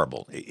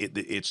horrible.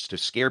 It's to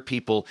scare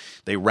people.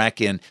 They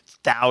rack in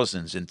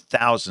thousands and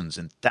thousands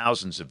and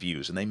thousands of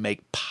views, and they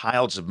make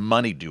piles of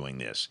money doing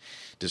this,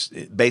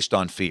 just based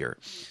on fear.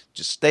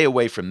 Just stay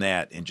away from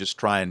that and just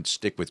try and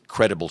stick with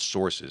credible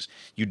sources.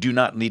 You do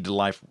not need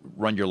to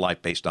run your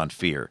life based on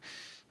fear.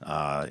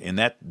 And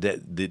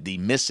the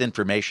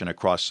misinformation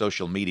across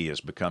social media is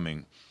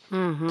becoming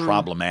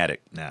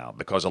problematic now,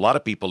 because a lot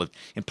of people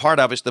and part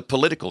of it's the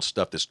political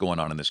stuff that's going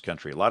on in this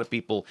country. A lot of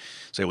people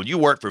say, well, you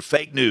work for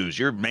fake news.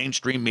 You're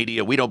mainstream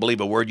media. We don't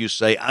believe a word you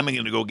say. I'm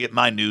going to go get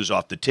my news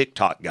off the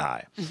TikTok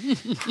guy.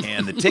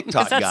 And the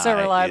TikTok guy so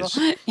reliable.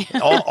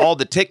 all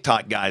the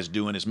TikTok guy's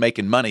doing is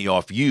making money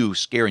off you,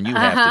 scaring you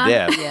half to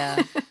death.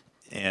 yeah.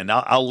 And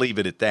I'll leave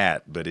it at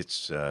that. But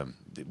it's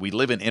we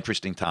live in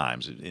interesting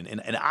times,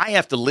 and I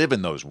have to live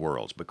in those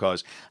worlds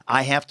because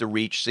I have to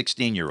reach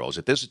 16-year-olds.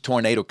 If there's a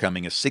tornado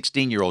coming, a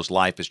 16-year-old's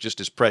life is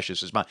just as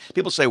precious as mine.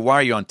 People say, why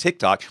are you on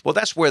TikTok? Well,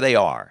 that's where they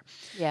are.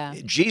 Yeah.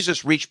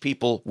 Jesus reached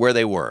people where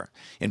they were.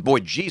 And boy,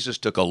 Jesus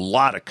took a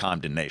lot of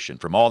condemnation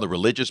from all the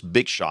religious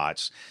big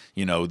shots,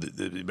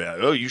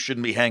 oh, you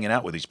shouldn't be hanging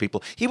out with these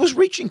people. He was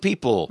reaching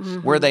people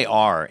where they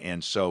are.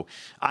 And so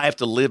I have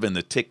to live in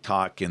the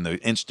TikTok and the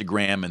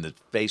Instagram and the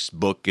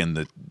Facebook and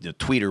the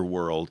Twitter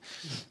world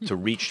to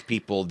reach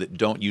people that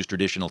don't use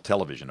traditional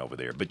television over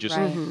there. But just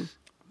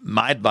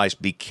my advice,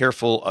 be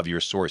careful of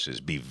your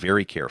sources. Be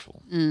very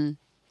careful.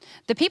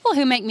 The people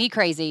who make me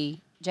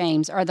crazy,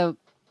 James, are the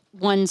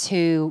ones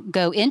who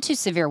go into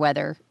severe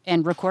weather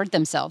and record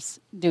themselves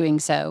doing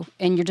so.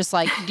 And you're just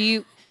like,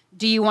 do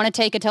you want to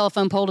take a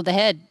telephone pole to the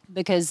head?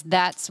 Because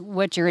that's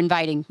what you're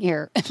inviting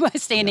here by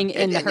standing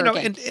in the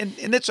hurricane.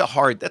 And that's a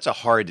hard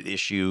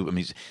issue. I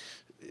mean,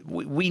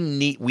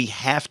 we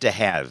have to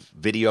have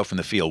video from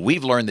the field.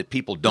 We've learned that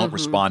people don't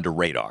respond to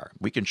radar.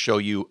 We can show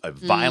you a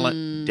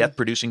violent,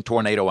 death-producing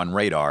tornado on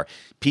radar.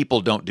 People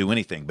don't do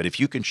anything. But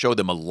if you can show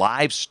them a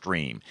live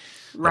stream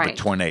of a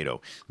tornado,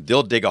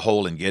 they'll dig a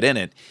hole and get in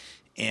it.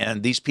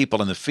 And these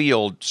people in the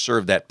field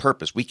serve that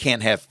purpose. We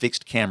can't have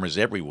fixed cameras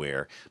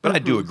everywhere. But I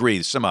do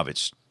agree, some of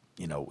it's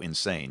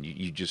insane.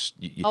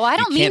 I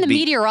don't mean the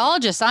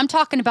meteorologists. I'm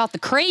talking about the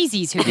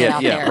crazies who get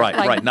out there.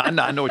 Right. No,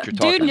 I know what you're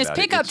talking about. Dude in his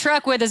pickup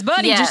truck with his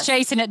buddy just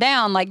chasing it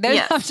down. Like,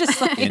 I'm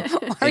just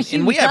like,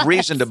 and we have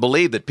reason to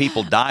believe that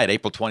people died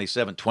April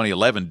 27,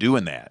 2011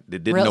 doing that. They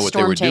didn't know what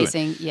they were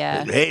chasing,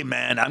 doing. Hey,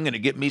 man, I'm going to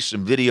get me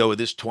some video of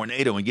this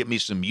tornado and get me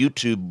some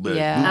YouTube Google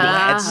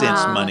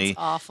AdSense money.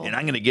 And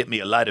I'm going to get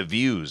me a lot of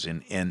views.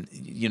 And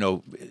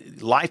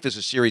life is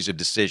a series of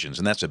decisions,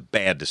 and that's a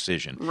bad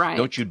decision. Right.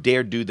 Don't you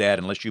dare do that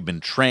unless you've been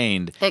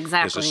trained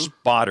as a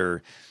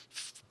spotter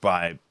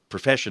by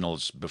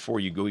professionals before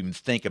you go even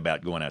think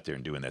about going out there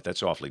and doing that.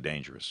 That's awfully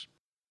dangerous.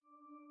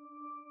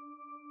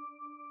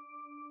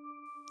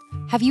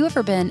 Have you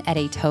ever been at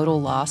a total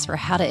loss for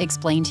how to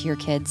explain to your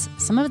kids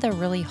some of the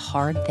really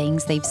hard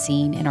things they've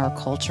seen in our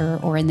culture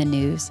or in the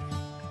news?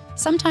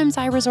 Sometimes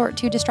I resort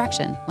to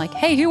distraction, like,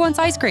 hey, who wants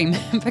ice cream?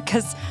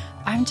 Because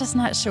I'm just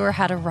not sure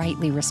how to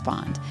rightly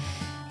respond.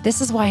 This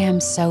is why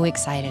I'm so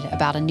excited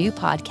about a new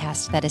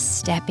podcast that is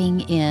stepping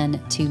in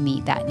to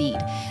meet that need.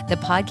 The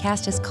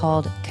podcast is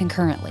called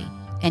Concurrently,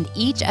 and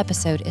each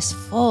episode is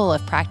full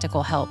of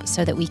practical help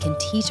so that we can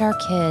teach our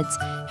kids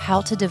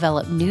how to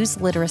develop news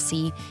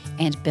literacy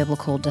and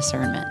biblical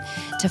discernment.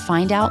 To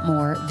find out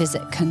more,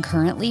 visit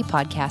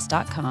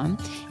concurrentlypodcast.com,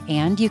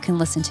 and you can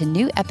listen to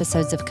new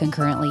episodes of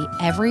Concurrently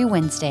every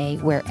Wednesday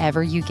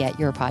wherever you get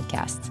your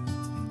podcasts.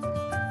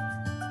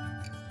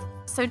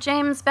 So,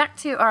 James, back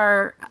to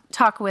our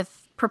talk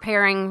with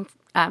preparing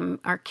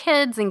our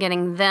kids and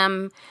getting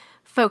them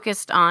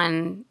focused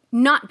on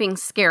not being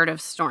scared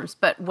of storms,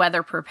 but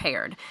weather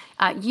prepared.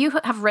 You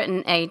have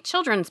written a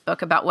children's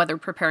book about weather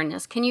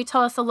preparedness. Can you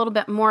tell us a little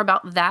bit more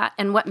about that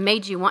and what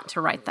made you want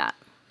to write that?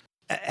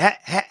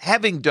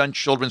 Having done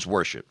children's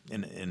worship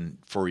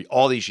for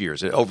all these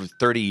years, over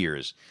 30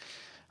 years,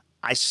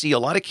 I see a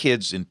lot of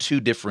kids in two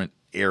different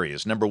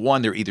areas. Number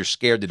one, they're either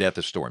scared to death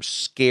of storms,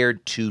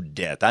 scared to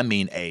death. I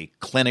mean, a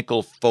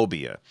clinical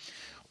phobia.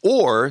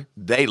 Or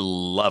they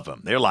love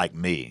them. They're like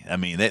me. I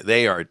mean,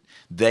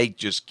 they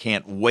just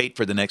can't wait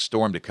for the next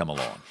storm to come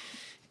along.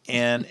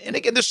 And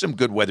again, there's some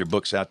good weather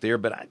books out there,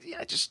 but I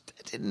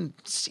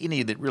didn't see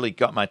any that really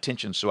got my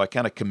attention. So I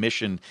kind of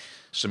commissioned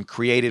some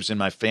creatives in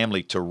my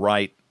family to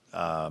write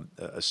a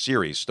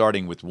series,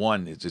 starting with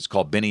one. It's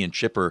called Benny and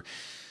Chipper.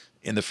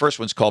 And the first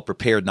one's called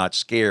Prepared, Not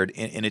Scared,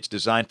 and it's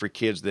designed for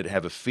kids that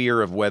have a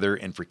fear of weather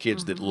and for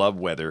kids that love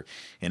weather.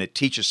 And it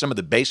teaches some of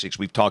the basics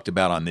we've talked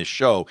about on this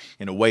show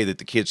in a way that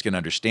the kids can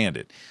understand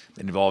it.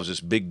 It involves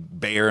this big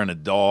bear and a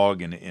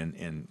dog,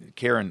 and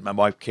Karen, my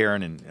wife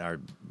Karen, and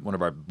one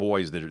of our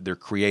boys, they're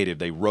creative.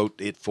 They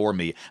wrote it for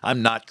me.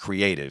 I'm not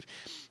creative.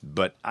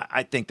 But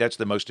I think that's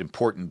the most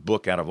important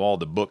book out of all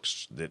the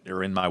books that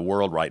are in my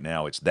world right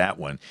now. It's that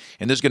one.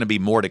 And there's going to be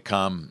more to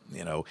come.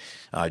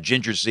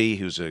 Ginger Z,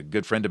 who's a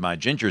good friend of mine.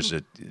 Ginger's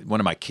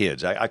one of my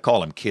kids. I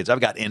call him kids. I've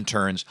got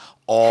interns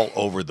all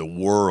over the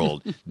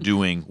world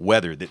doing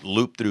weather that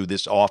loop through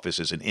this office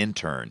as an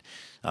intern.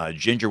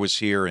 Ginger was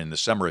here in the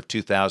summer of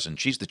 2000.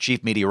 She's the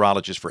chief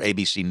meteorologist for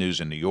ABC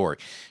News in New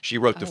York. She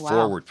wrote the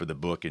foreword for the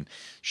book, and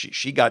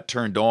she got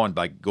turned on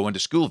by going to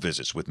school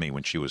visits with me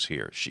when she was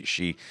here.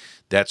 She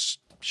just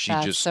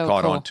so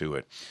caught cool. on to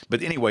it.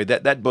 But anyway,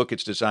 that book,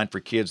 it's designed for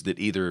kids that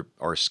either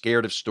are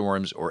scared of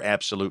storms or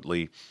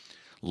absolutely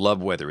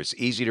love weather. It's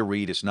easy to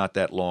read. It's not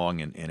that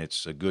long, and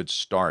it's a good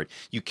start.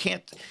 You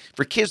can't,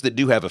 for kids that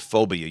do have a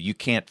phobia, you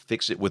can't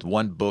fix it with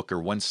one book or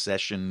one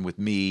session with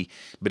me,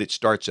 but it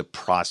starts a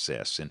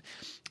process. And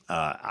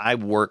I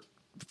worked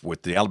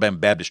with the Alabama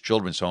Baptist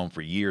Children's Home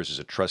for years as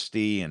a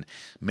trustee, and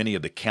many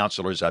of the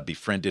counselors I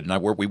befriended,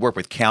 and we work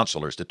with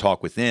counselors to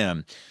talk with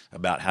them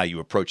about how you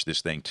approach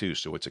this thing too.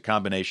 So it's a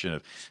combination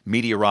of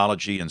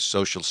meteorology and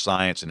social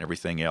science and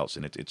everything else,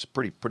 and it's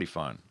pretty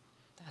fun.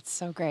 That's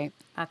so great.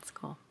 That's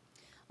cool.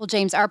 Well,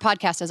 James, our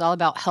podcast is all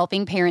about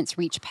helping parents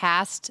reach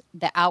past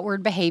the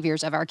outward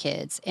behaviors of our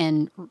kids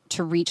and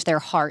to reach their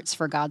hearts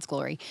for God's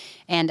glory.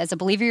 And as a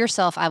believer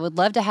yourself, I would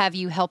love to have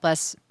you help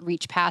us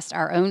reach past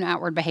our own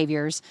outward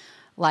behaviors,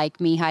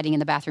 like me hiding in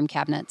the bathroom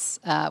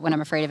cabinets when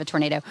I'm afraid of a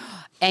tornado,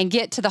 and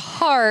get to the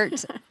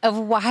heart of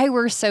why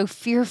we're so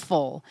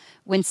fearful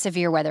when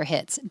severe weather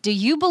hits. Do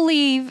you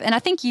believe, and I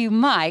think you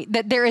might,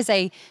 that there is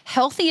a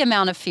healthy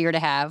amount of fear to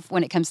have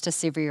when it comes to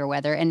severe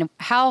weather? And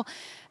how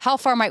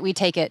far might we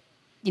take it,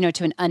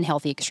 to an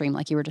unhealthy extreme,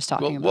 like you were just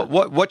talking about?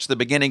 What's the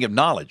beginning of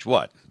knowledge?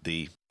 What?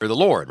 The fear of the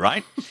Lord,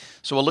 right?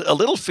 So a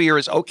little fear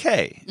is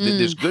okay.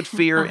 There's good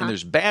fear and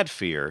there's bad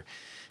fear.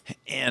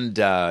 And,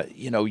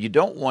 you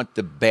don't want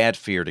the bad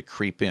fear to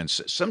creep in.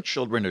 Some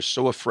children are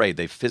so afraid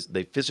they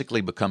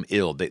physically become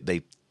ill.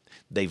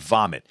 They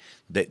vomit.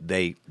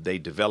 They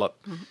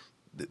develop.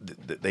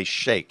 They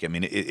shake. I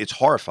mean, it's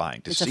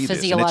horrifying to see this. It's a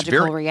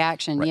physiological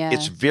reaction. Right, yeah,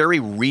 it's very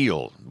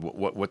real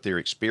what they're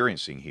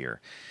experiencing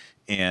here,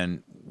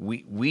 and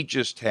we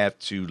just have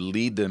to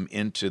lead them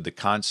into the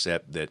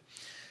concept that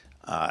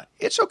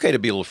it's okay to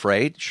be a little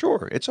afraid.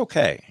 Sure, it's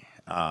okay,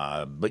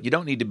 but you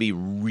don't need to be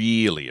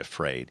really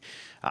afraid.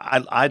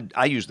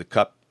 I use the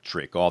cup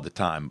trick all the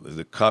time.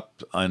 The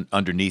cup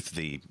underneath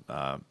the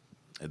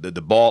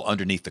ball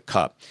underneath the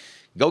cup.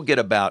 Go get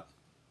about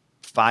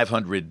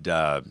 500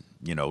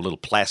 little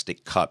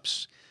plastic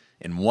cups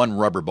in one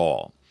rubber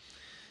ball,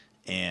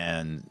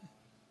 and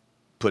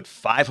put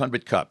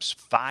 500 cups.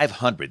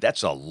 500.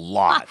 That's a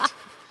lot.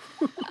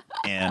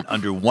 And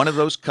under one of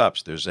those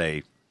cups, there's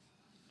a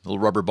little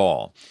rubber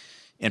ball.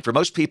 And for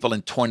most people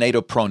in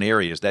tornado-prone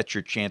areas, that's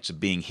your chance of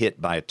being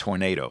hit by a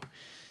tornado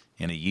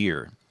in a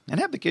year. And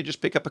have the kid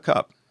just pick up a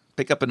cup,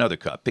 pick up another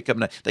cup, pick up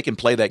another. They can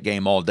play that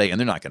game all day, and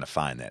they're not going to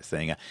find that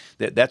thing.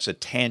 That's a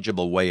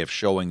tangible way of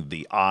showing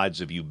the odds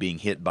of you being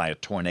hit by a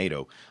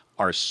tornado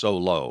are so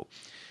low.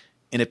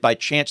 And if by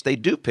chance they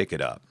do pick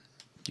it up,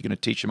 you're going to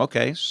teach them,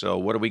 okay, so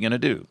what are we going to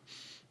do?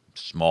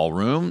 Small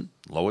room,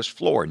 lowest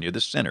floor, near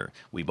the center.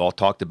 We've all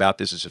talked about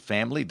this as a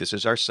family. This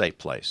is our safe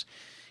place.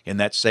 In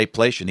that safe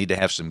place, you need to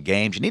have some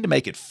games. You need to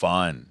make it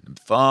fun.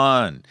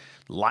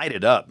 Light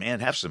it up, man.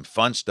 Have some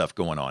fun stuff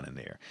going on in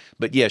there.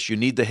 But yes, you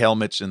need the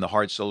helmets and the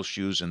hard sole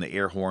shoes and the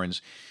air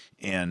horns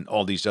and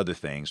all these other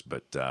things.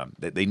 But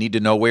they need to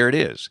know where it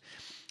is.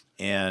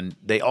 And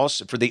they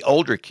also, for the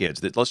older kids,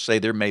 that let's say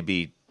there may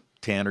be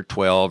 10 or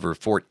 12 or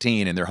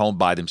 14 and they're home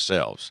by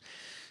themselves.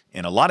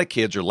 And a lot of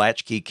kids are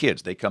latchkey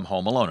kids. They come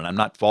home alone. And I'm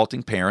not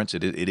faulting parents.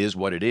 It is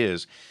what it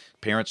is.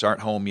 Parents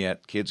aren't home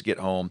yet. Kids get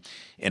home.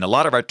 And a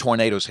lot of our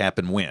tornadoes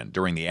happen when?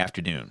 During the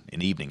afternoon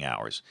and evening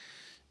hours.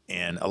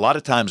 And a lot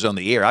of times on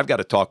the air, I've got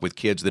to talk with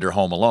kids that are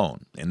home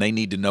alone, and they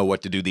need to know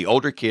what to do. The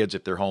older kids,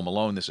 if they're home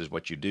alone, this is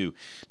what you do.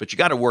 But you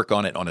got to work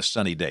on it on a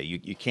sunny day.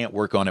 You can't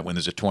work on it when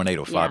there's a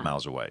tornado 5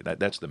 miles away.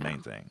 That's the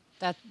main thing.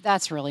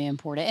 That's really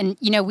important.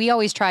 And, we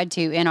always tried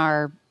to, in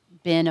our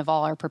bin of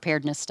all our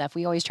preparedness stuff,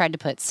 we always tried to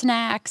put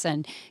snacks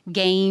and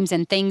games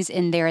and things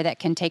in there that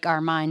can take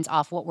our minds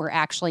off what we're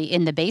actually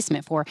in the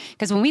basement for.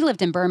 Because when we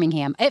lived in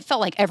Birmingham, it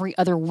felt like every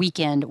other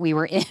weekend we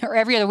were in, or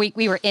every other week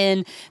we were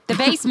in the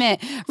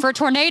basement for a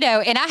tornado.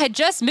 And I had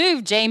just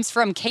moved, James,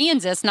 from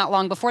Kansas not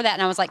long before that.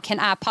 And I was like, can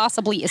I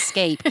possibly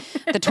escape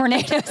the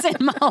tornadoes in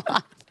my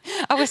life?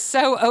 I was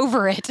so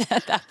over it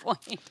at that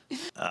point.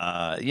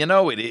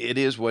 It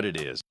is what it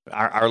is.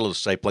 Our little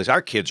safe place,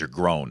 our kids are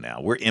grown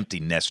now. We're empty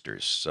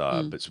nesters,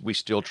 but we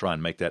still try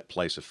and make that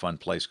place a fun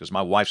place because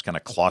my wife's kind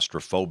of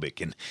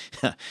claustrophobic.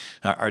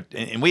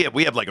 And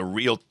we have like a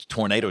real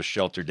tornado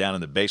shelter down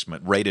in the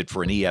basement rated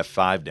for an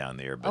EF5 down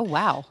there. But, oh,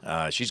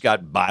 wow. She's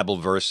got Bible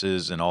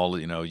verses and all,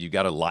 you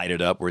got to light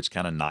it up where it's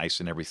kind of nice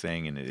and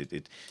everything. And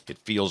it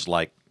feels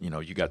like,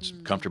 you got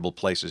some comfortable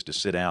places to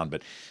sit down.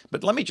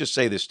 But let me just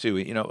say this too,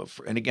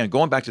 and again,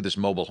 going back to this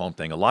mobile home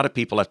thing, a lot of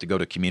people have to go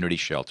to community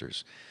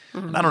shelters.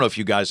 Mm-hmm. And I don't know if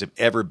you guys have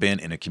ever been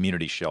in a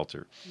community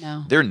shelter.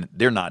 No.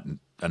 They're not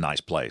a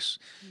nice place.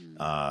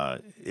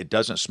 It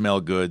doesn't smell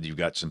good. You've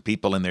got some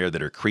people in there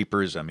that are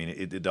creepers. I mean,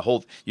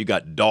 you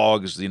got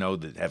dogs,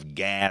 that have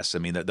gas. I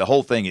mean, the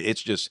whole thing,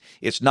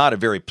 it's not a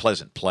very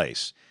pleasant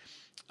place.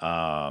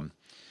 But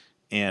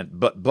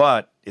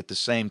at the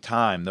same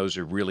time, those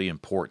are really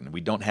important.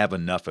 We don't have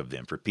enough of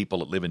them for people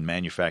that live in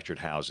manufactured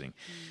housing.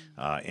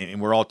 And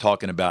we're all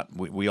talking about,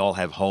 we all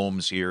have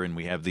homes here and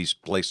we have these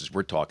places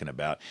we're talking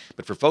about.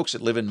 But for folks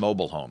that live in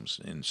mobile homes,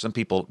 and some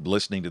people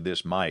listening to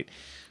this might,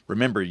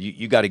 remember,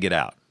 you got to get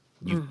out.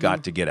 You've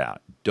got to get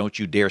out. Don't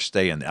you dare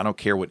stay in there. I don't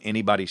care what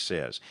anybody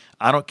says.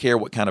 I don't care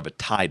what kind of a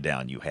tie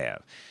down you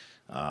have.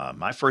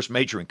 My first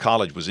major in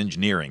college was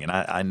engineering, and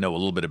I know a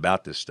little bit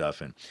about this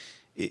stuff, and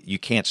you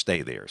can't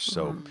stay there.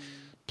 So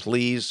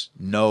please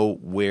know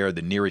where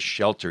the nearest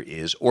shelter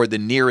is or the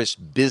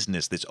nearest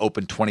business that's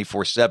open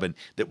 24/7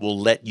 that will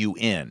let you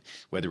in,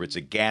 whether it's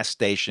a gas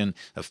station,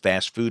 a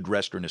fast food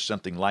restaurant, or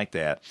something like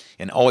that,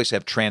 and always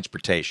have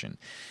transportation.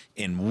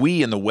 And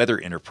we in the Weather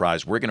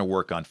Enterprise, we're going to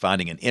work on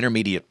finding an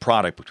intermediate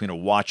product between a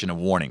watch and a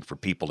warning for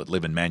people that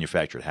live in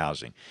manufactured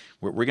housing.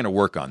 We're going to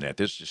work on that.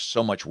 There's just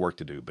so much work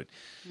to do, but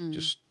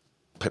just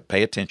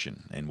pay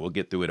attention, and we'll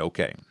get through it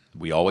okay.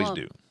 We always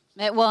do.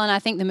 Well, and I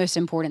think the most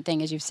important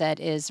thing, as you've said,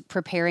 is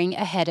preparing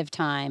ahead of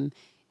time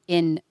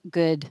in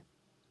good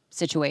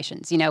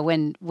situations. You know,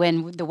 when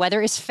the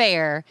weather is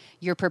fair,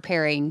 you're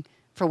preparing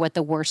for what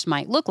the worst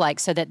might look like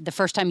so that the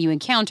first time you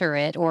encounter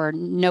it or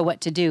know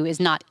what to do is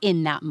not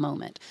in that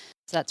moment.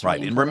 So that's really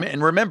right. important.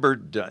 And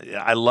remember,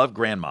 I love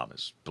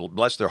grandmamas.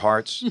 Bless their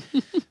hearts.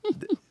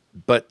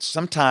 But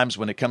sometimes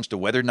when it comes to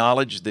weather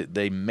knowledge,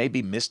 they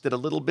maybe missed it a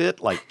little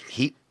bit, like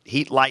heat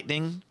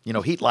lightning. You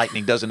know, heat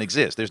lightning doesn't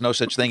exist. There's no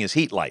such thing as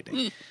heat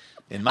lightning.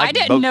 I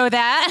didn't know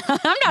that.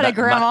 I'm not a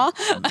grandma.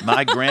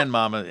 My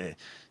grandmama,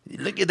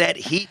 look at that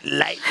heat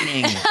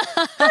lightning.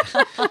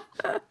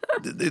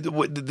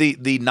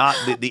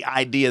 The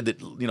idea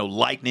that, you know,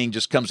 lightning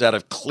just comes out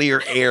of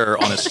clear air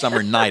on a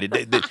summer night.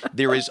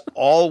 There is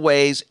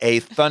always a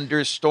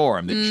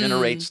thunderstorm that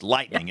generates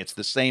lightning. It's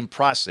the same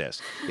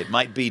process. It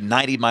might be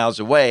 90 miles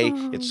away.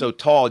 It's so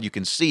tall you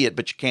can see it,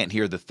 but you can't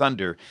hear the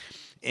thunder.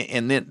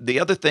 And then the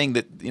other thing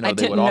that, you know, I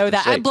they didn't would know often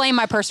that. say, I blame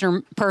my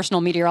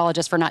personal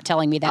meteorologist for not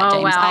telling me that, Oh,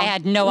 James. wow. I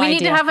had no we idea.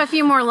 need to have a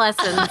few more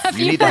lessons.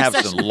 you need to have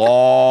some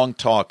long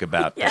talk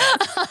about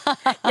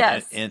that.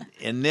 Yes.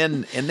 And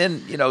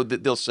then you know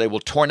they'll say, well,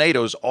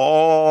 tornadoes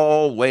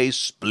always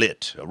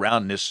split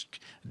around this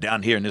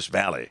down here in this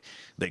valley.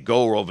 They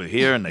go over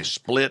here and they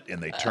split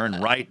and they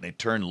turn right and they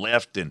turn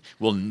left and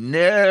will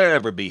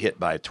never be hit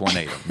by a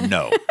tornado.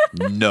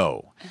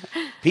 No.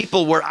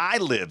 People where I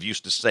live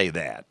used to say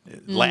that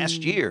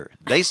last year.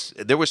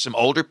 There were some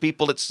older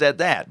people that said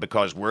that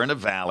because we're in a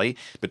valley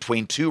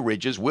between two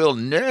ridges. We'll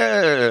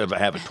never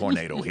have a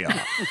tornado here.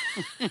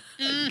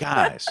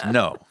 Guys,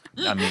 no.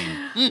 I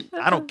mean,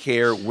 I don't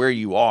care where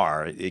you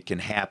are, it can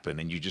happen,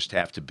 and you just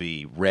have to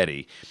be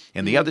ready.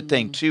 And the other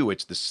thing, too,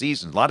 it's the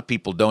season. A lot of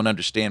people don't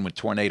understand when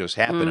tornadoes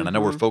happen, and I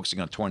know we're focusing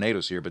on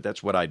tornadoes here, but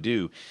that's what I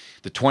do.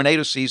 The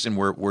tornado season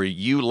where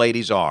you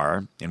ladies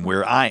are and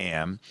where I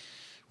am,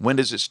 when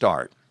does it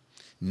start?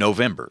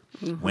 November.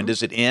 When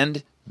does it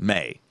end?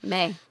 May.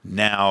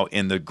 Now,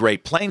 in the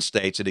Great Plains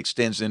states, it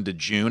extends into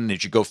June, and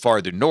as you go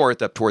farther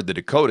north, up toward the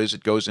Dakotas,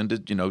 it goes into,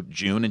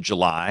 June and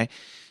July.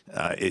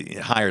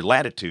 Higher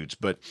latitudes,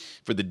 but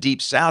for the deep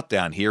south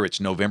down here, it's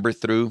November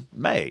through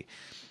May.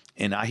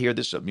 And I hear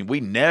this, we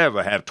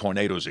never have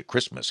tornadoes at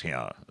Christmas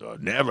here.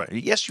 Never.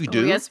 Yes, you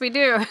do. Yes, we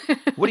do.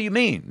 What do you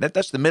mean?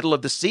 That's the middle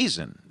of the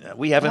season.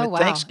 We have it at wow.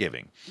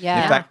 Thanksgiving.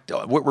 Yeah. In fact,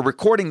 we're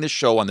recording this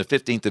show on the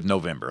 15th of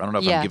November. I don't know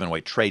if Yeah. I'm giving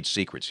away trade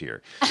secrets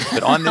here.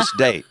 But on this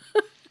date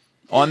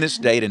in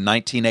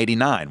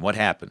 1989, what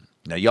happened?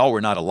 Now, y'all were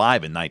not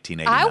alive in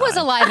 1989. I was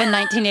alive in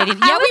 1980.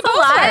 Yeah, we both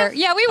alive. were.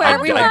 Yeah, we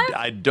were.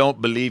 I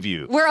don't believe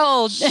you. We're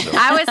old.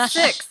 I was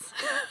 6.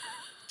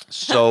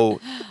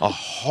 So a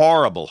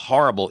horrible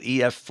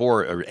EF4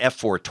 or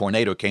F4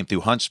 tornado came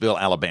through Huntsville,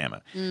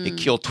 Alabama. It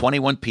killed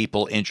 21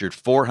 people, injured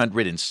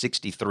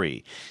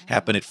 463.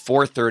 Happened at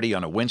 4:30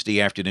 on a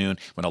Wednesday afternoon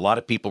when a lot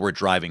of people were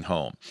driving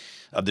home.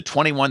 Of the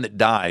 21 that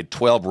died,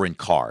 12 were in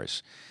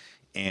cars.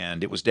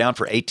 And it was down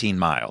for 18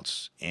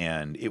 miles.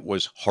 And it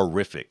was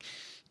horrific.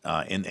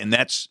 And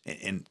that's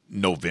in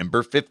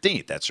November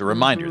 15th. That's a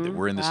reminder that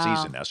we're in the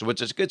season now. So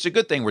it's a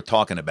good thing we're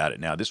talking about it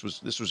now. This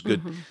was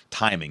good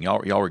timing.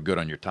 Y'all were good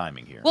on your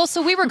timing here. Well,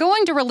 so we were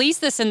going to release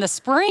this in the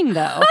spring,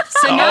 though.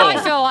 So now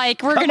I feel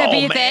like we're going to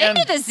be at the end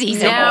of the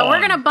season. Yeah, we're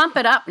going to bump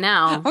it up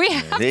now. We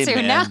have Hey, to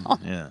man. now.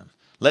 Yeah.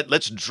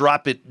 Let's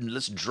drop it.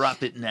 Let's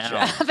drop it now.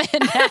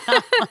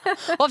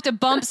 We'll have to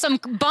bump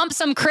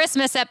some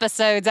Christmas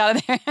episodes out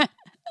of there.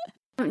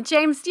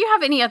 James, do you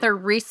have any other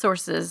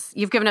resources?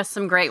 You've given us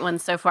some great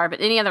ones so far, but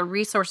any other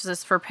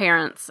resources for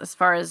parents as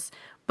far as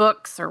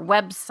books or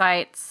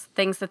websites,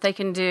 things that they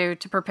can do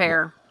to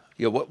prepare?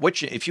 Yeah,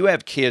 if you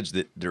have kids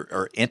that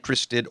are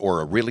interested or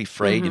are really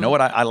afraid, you know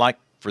what I like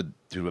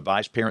to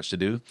advise parents to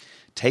do?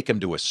 Take them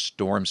to a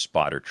storm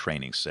spotter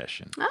training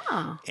session.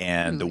 Oh.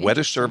 And the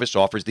Weather Service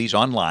offers these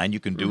online.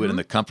 You can do it in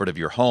the comfort of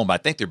your home. I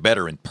think they're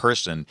better in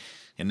person.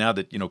 And now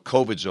that,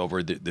 COVID's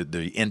over,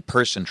 the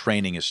in-person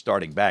training is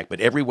starting back. But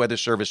every Weather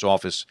Service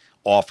office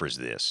offers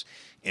this.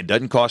 It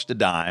doesn't cost a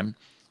dime,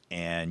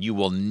 and you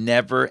will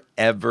never,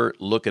 ever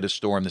look at a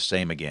storm the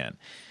same again.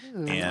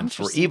 And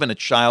for even a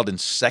child in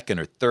second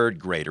or third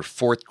grade or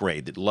fourth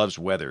grade that loves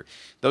weather,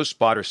 those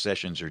spotter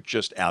sessions are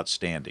just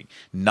outstanding.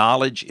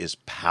 Knowledge is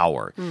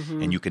power,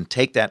 and you can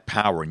take that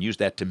power and use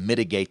that to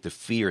mitigate the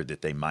fear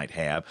that they might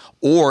have,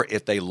 or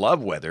if they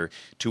love weather,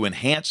 to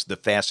enhance the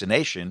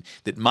fascination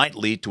that might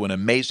lead to an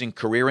amazing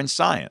career in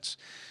science.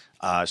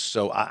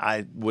 So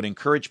I would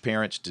encourage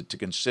parents to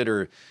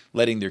consider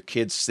letting their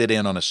kids sit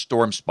in on a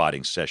storm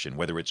spotting session,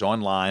 whether it's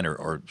online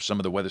or some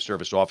of the Weather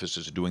Service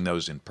offices are doing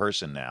those in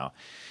person now.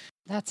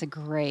 That's a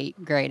great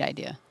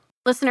idea.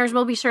 Listeners,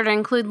 we'll be sure to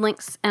include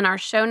links in our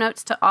show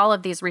notes to all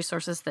of these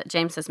resources that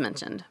James has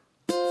mentioned.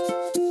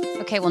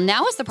 Okay, well,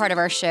 now is the part of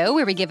our show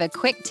where we give a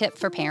quick tip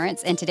for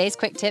parents, and today's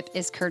quick tip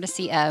is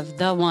courtesy of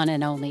the one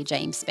and only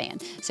James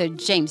Spann. So,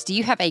 James, do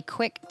you have a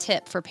quick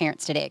tip for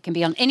parents today? It can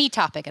be on any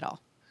topic at all.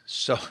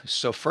 So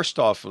first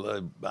off,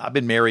 I've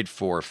been married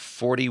for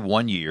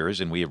 41 years,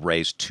 and we have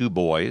raised 2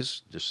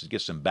 boys, just to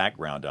get some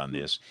background on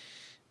this.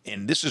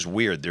 And this is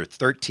weird. They're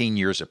 13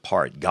 years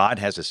apart. God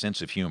has a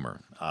sense of humor.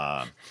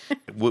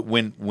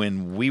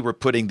 When we were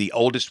putting the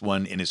oldest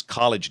one in his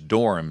college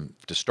dorm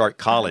to start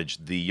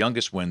college, the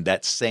youngest one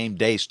that same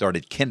day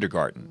started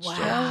kindergarten.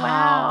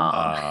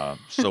 Wow.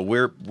 So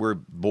we're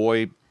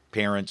boy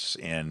parents,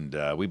 and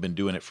we've been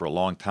doing it for a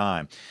long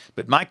time.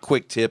 But my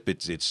quick tip,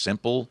 it's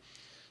simple.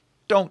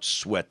 Don't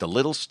sweat the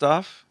little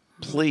stuff.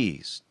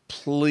 Please,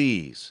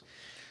 please.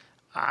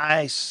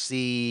 I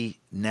see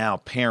now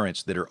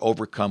parents that are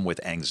overcome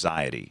with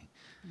anxiety.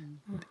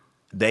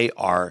 They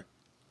are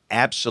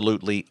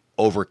absolutely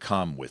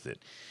overcome with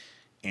it.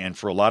 And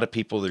for a lot of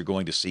people, they're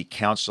going to seek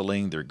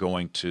counseling. They're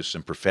going to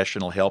some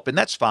professional help. And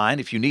that's fine.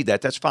 If you need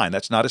that, that's fine.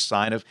 That's not a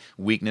sign of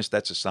weakness.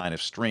 That's a sign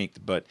of strength.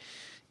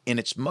 And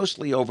it's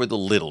mostly over the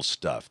little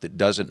stuff that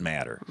doesn't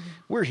matter.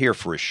 We're here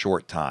for a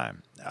short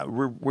time.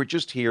 We're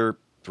just here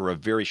for a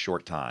very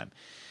short time.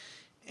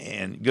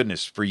 And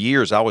goodness, for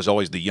years, I was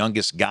always the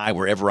youngest guy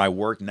wherever I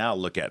worked. Now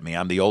look at me.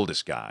 I'm the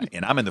oldest guy.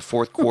 And I'm in the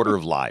 4th quarter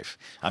of life.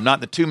 I'm not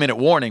in the 2-minute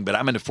warning, but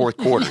I'm in the 4th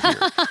quarter here.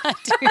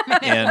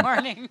 2-minute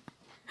warning.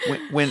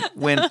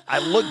 When I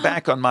look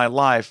back on my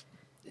life,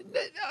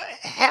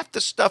 half the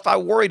stuff I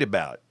worried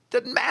about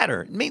doesn't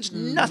matter. It means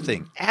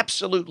nothing.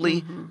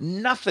 Absolutely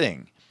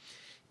nothing.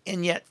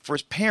 And yet, for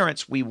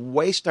parents, we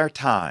waste our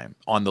time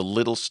on the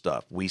little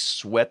stuff. We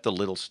sweat the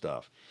little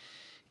stuff.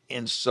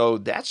 And so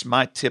that's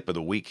my tip of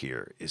the week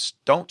here is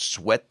don't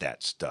sweat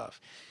that stuff.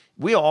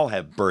 We all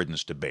have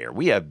burdens to bear.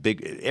 We have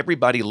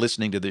everybody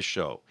listening to this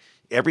show,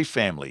 every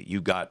family,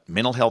 you got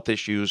mental health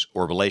issues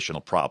or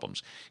relational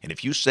problems. And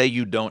if you say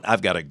you don't,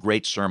 I've got a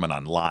great sermon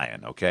on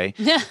lying, okay?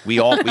 We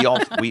all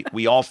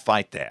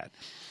fight that.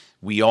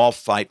 We all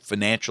fight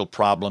financial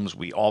problems.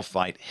 We all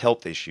fight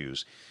health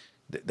issues.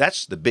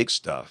 That's the big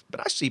stuff. But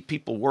I see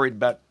people worried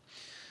about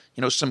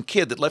some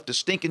kid that left a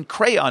stinking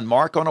crayon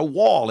mark on a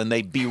wall, and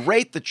they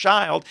berate the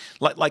child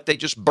like they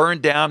just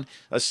burned down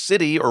a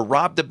city or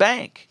robbed a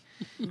bank.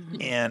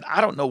 And I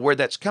don't know where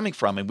that's coming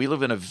from. And we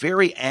live in a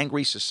very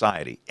angry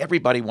society.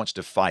 Everybody wants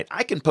to fight.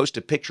 I can post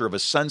a picture of a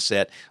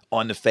sunset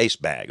on the face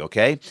bag,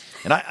 okay?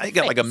 And I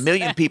got like 1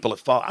 million people that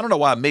follow. I don't know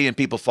why 1 million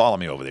people follow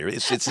me over there.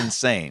 It's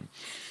insane.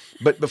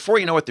 But before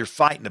you know it, they're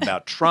fighting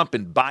about Trump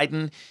and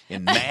Biden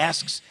and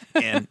masks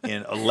and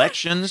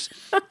elections.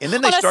 And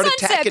then they start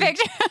attacking.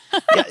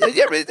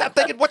 I'm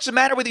thinking, what's the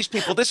matter with these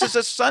people? This is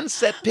a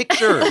sunset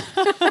picture.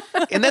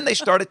 And then they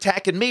start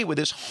attacking me with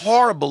this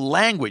horrible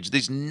language,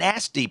 these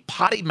nasty,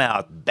 potty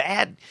mouth,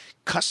 bad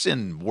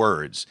cussing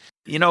words.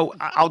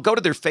 I'll go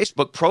to their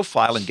Facebook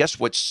profile, and guess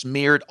what's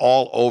smeared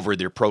all over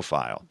their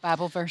profile?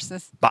 Bible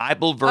verses.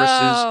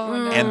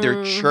 And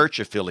their church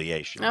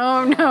affiliation.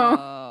 Oh,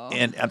 no.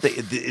 And I'm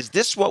thinking, is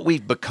this what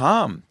we've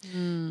become?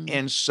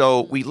 And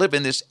so we live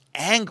in this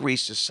angry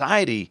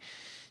society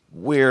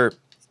where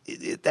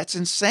that's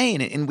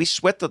insane. And we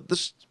sweat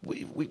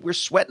we're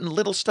sweating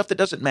little stuff that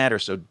doesn't matter.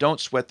 So don't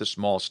sweat the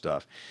small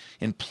stuff.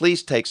 And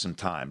please take some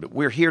time. But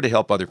we're here to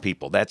help other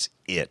people. That's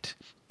it.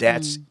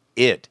 That's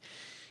it.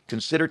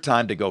 Consider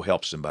time to go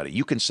help somebody.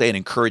 You can say an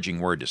encouraging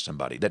word to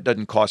somebody. That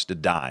doesn't cost a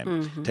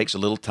dime. It takes a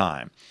little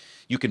time.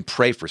 You can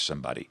pray for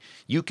somebody.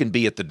 You can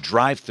be at the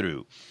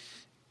drive-thru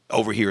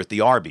over here at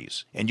the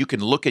Arby's, and you can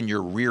look in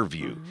your rear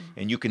view,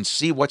 and you can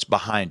see what's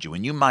behind you,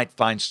 and you might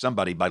find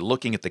somebody by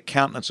looking at the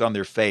countenance on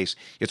their face,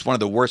 it's one of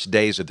the worst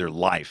days of their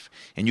life,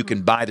 and you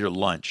can buy their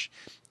lunch,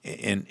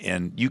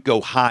 and you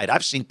go hide.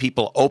 I've seen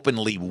people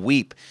openly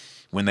weep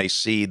when they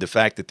see the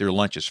fact that their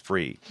lunch is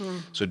free.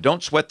 So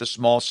don't sweat the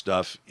small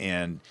stuff,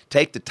 and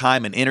take the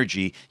time and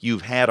energy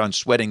you've had on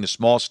sweating the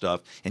small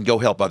stuff and go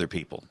help other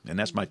people. And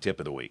that's my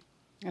tip of the week.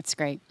 That's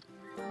great.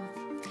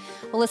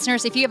 Well,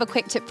 listeners, if you have a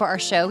quick tip for our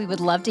show, we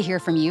would love to hear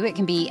from you. It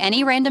can be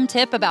any random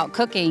tip about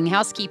cooking,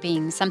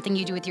 housekeeping, something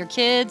you do with your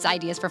kids,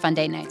 ideas for fun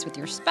date nights with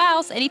your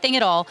spouse, anything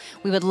at all.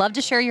 We would love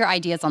to share your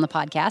ideas on the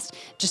podcast.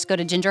 Just go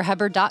to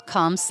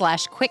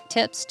gingerhubbard.com/quick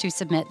tips to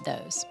submit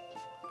those.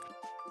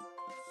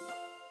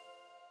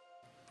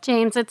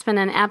 James, it's been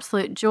an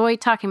absolute joy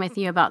talking with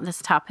you about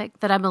this topic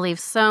that I believe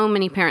so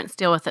many parents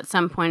deal with at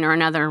some point or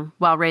another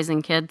while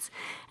raising kids.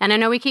 And I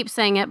know we keep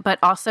saying it, but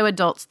also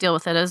adults deal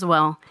with it as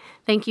well.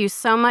 Thank you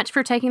so much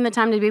for taking the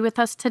time to be with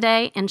us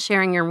today and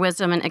sharing your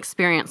wisdom and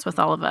experience with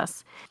all of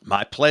us.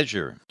 My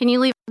pleasure. Can you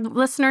leave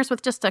listeners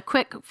with just a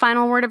quick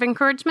final word of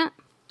encouragement?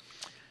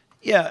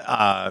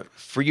 Yeah,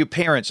 for you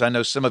parents, I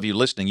know some of you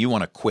listening, you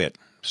want to quit.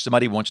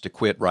 Somebody wants to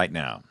quit right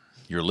now.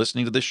 You're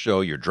listening to this show,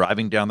 you're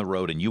driving down the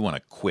road, and you want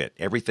to quit.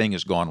 Everything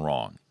has gone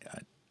wrong.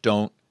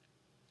 Don't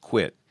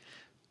quit.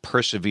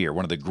 Persevere.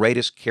 One of the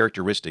greatest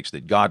characteristics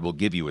that God will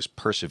give you is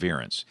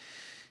perseverance.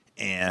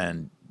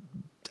 And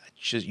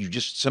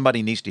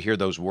somebody needs to hear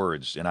those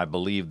words, and I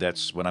believe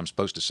that's what I'm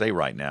supposed to say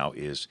right now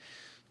is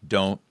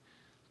don't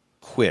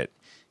quit.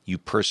 You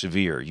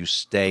persevere. You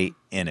stay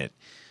in it.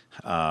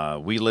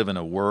 We live in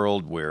a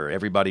world where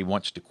everybody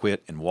wants to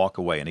quit and walk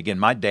away. And again,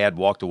 my dad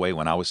walked away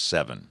when I was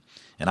 7,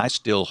 and I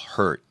still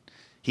hurt.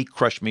 He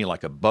crushed me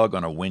like a bug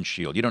on a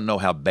windshield. You don't know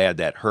how bad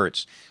that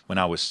hurts when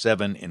I was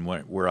 7 and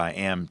where I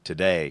am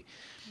today.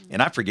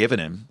 And I've forgiven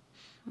him.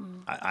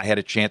 I had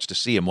a chance to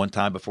see him one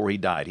time before he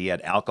died. He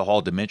had alcohol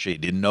dementia. He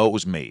didn't know it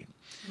was me.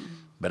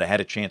 But I had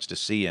a chance to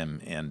see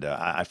him, and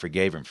I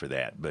forgave him for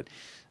that. But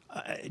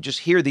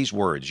just hear these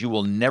words. You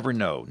will never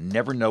know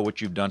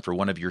what you've done for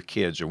one of your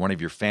kids or one of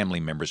your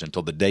family members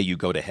until the day you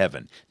go to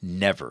heaven.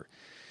 Never.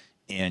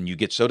 And you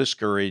get so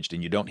discouraged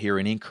and you don't hear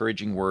any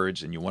encouraging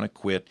words and you want to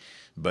quit.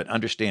 But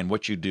understand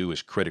what you do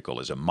is critical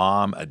as a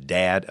mom, a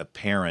dad, a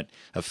parent,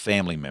 a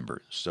family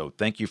member. So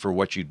thank you for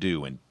what you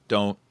do, and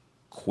don't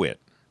quit.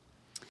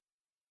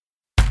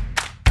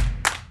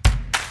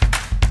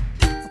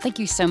 Thank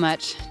you so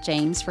much,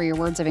 James, for your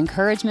words of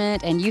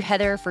encouragement, and you,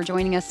 Heather, for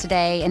joining us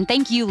today. And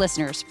thank you,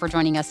 listeners, for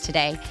joining us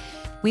today.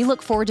 We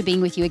look forward to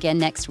being with you again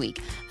next week.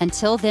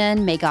 Until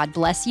then, may God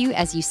bless you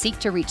as you seek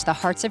to reach the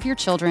hearts of your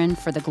children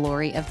for the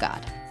glory of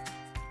God.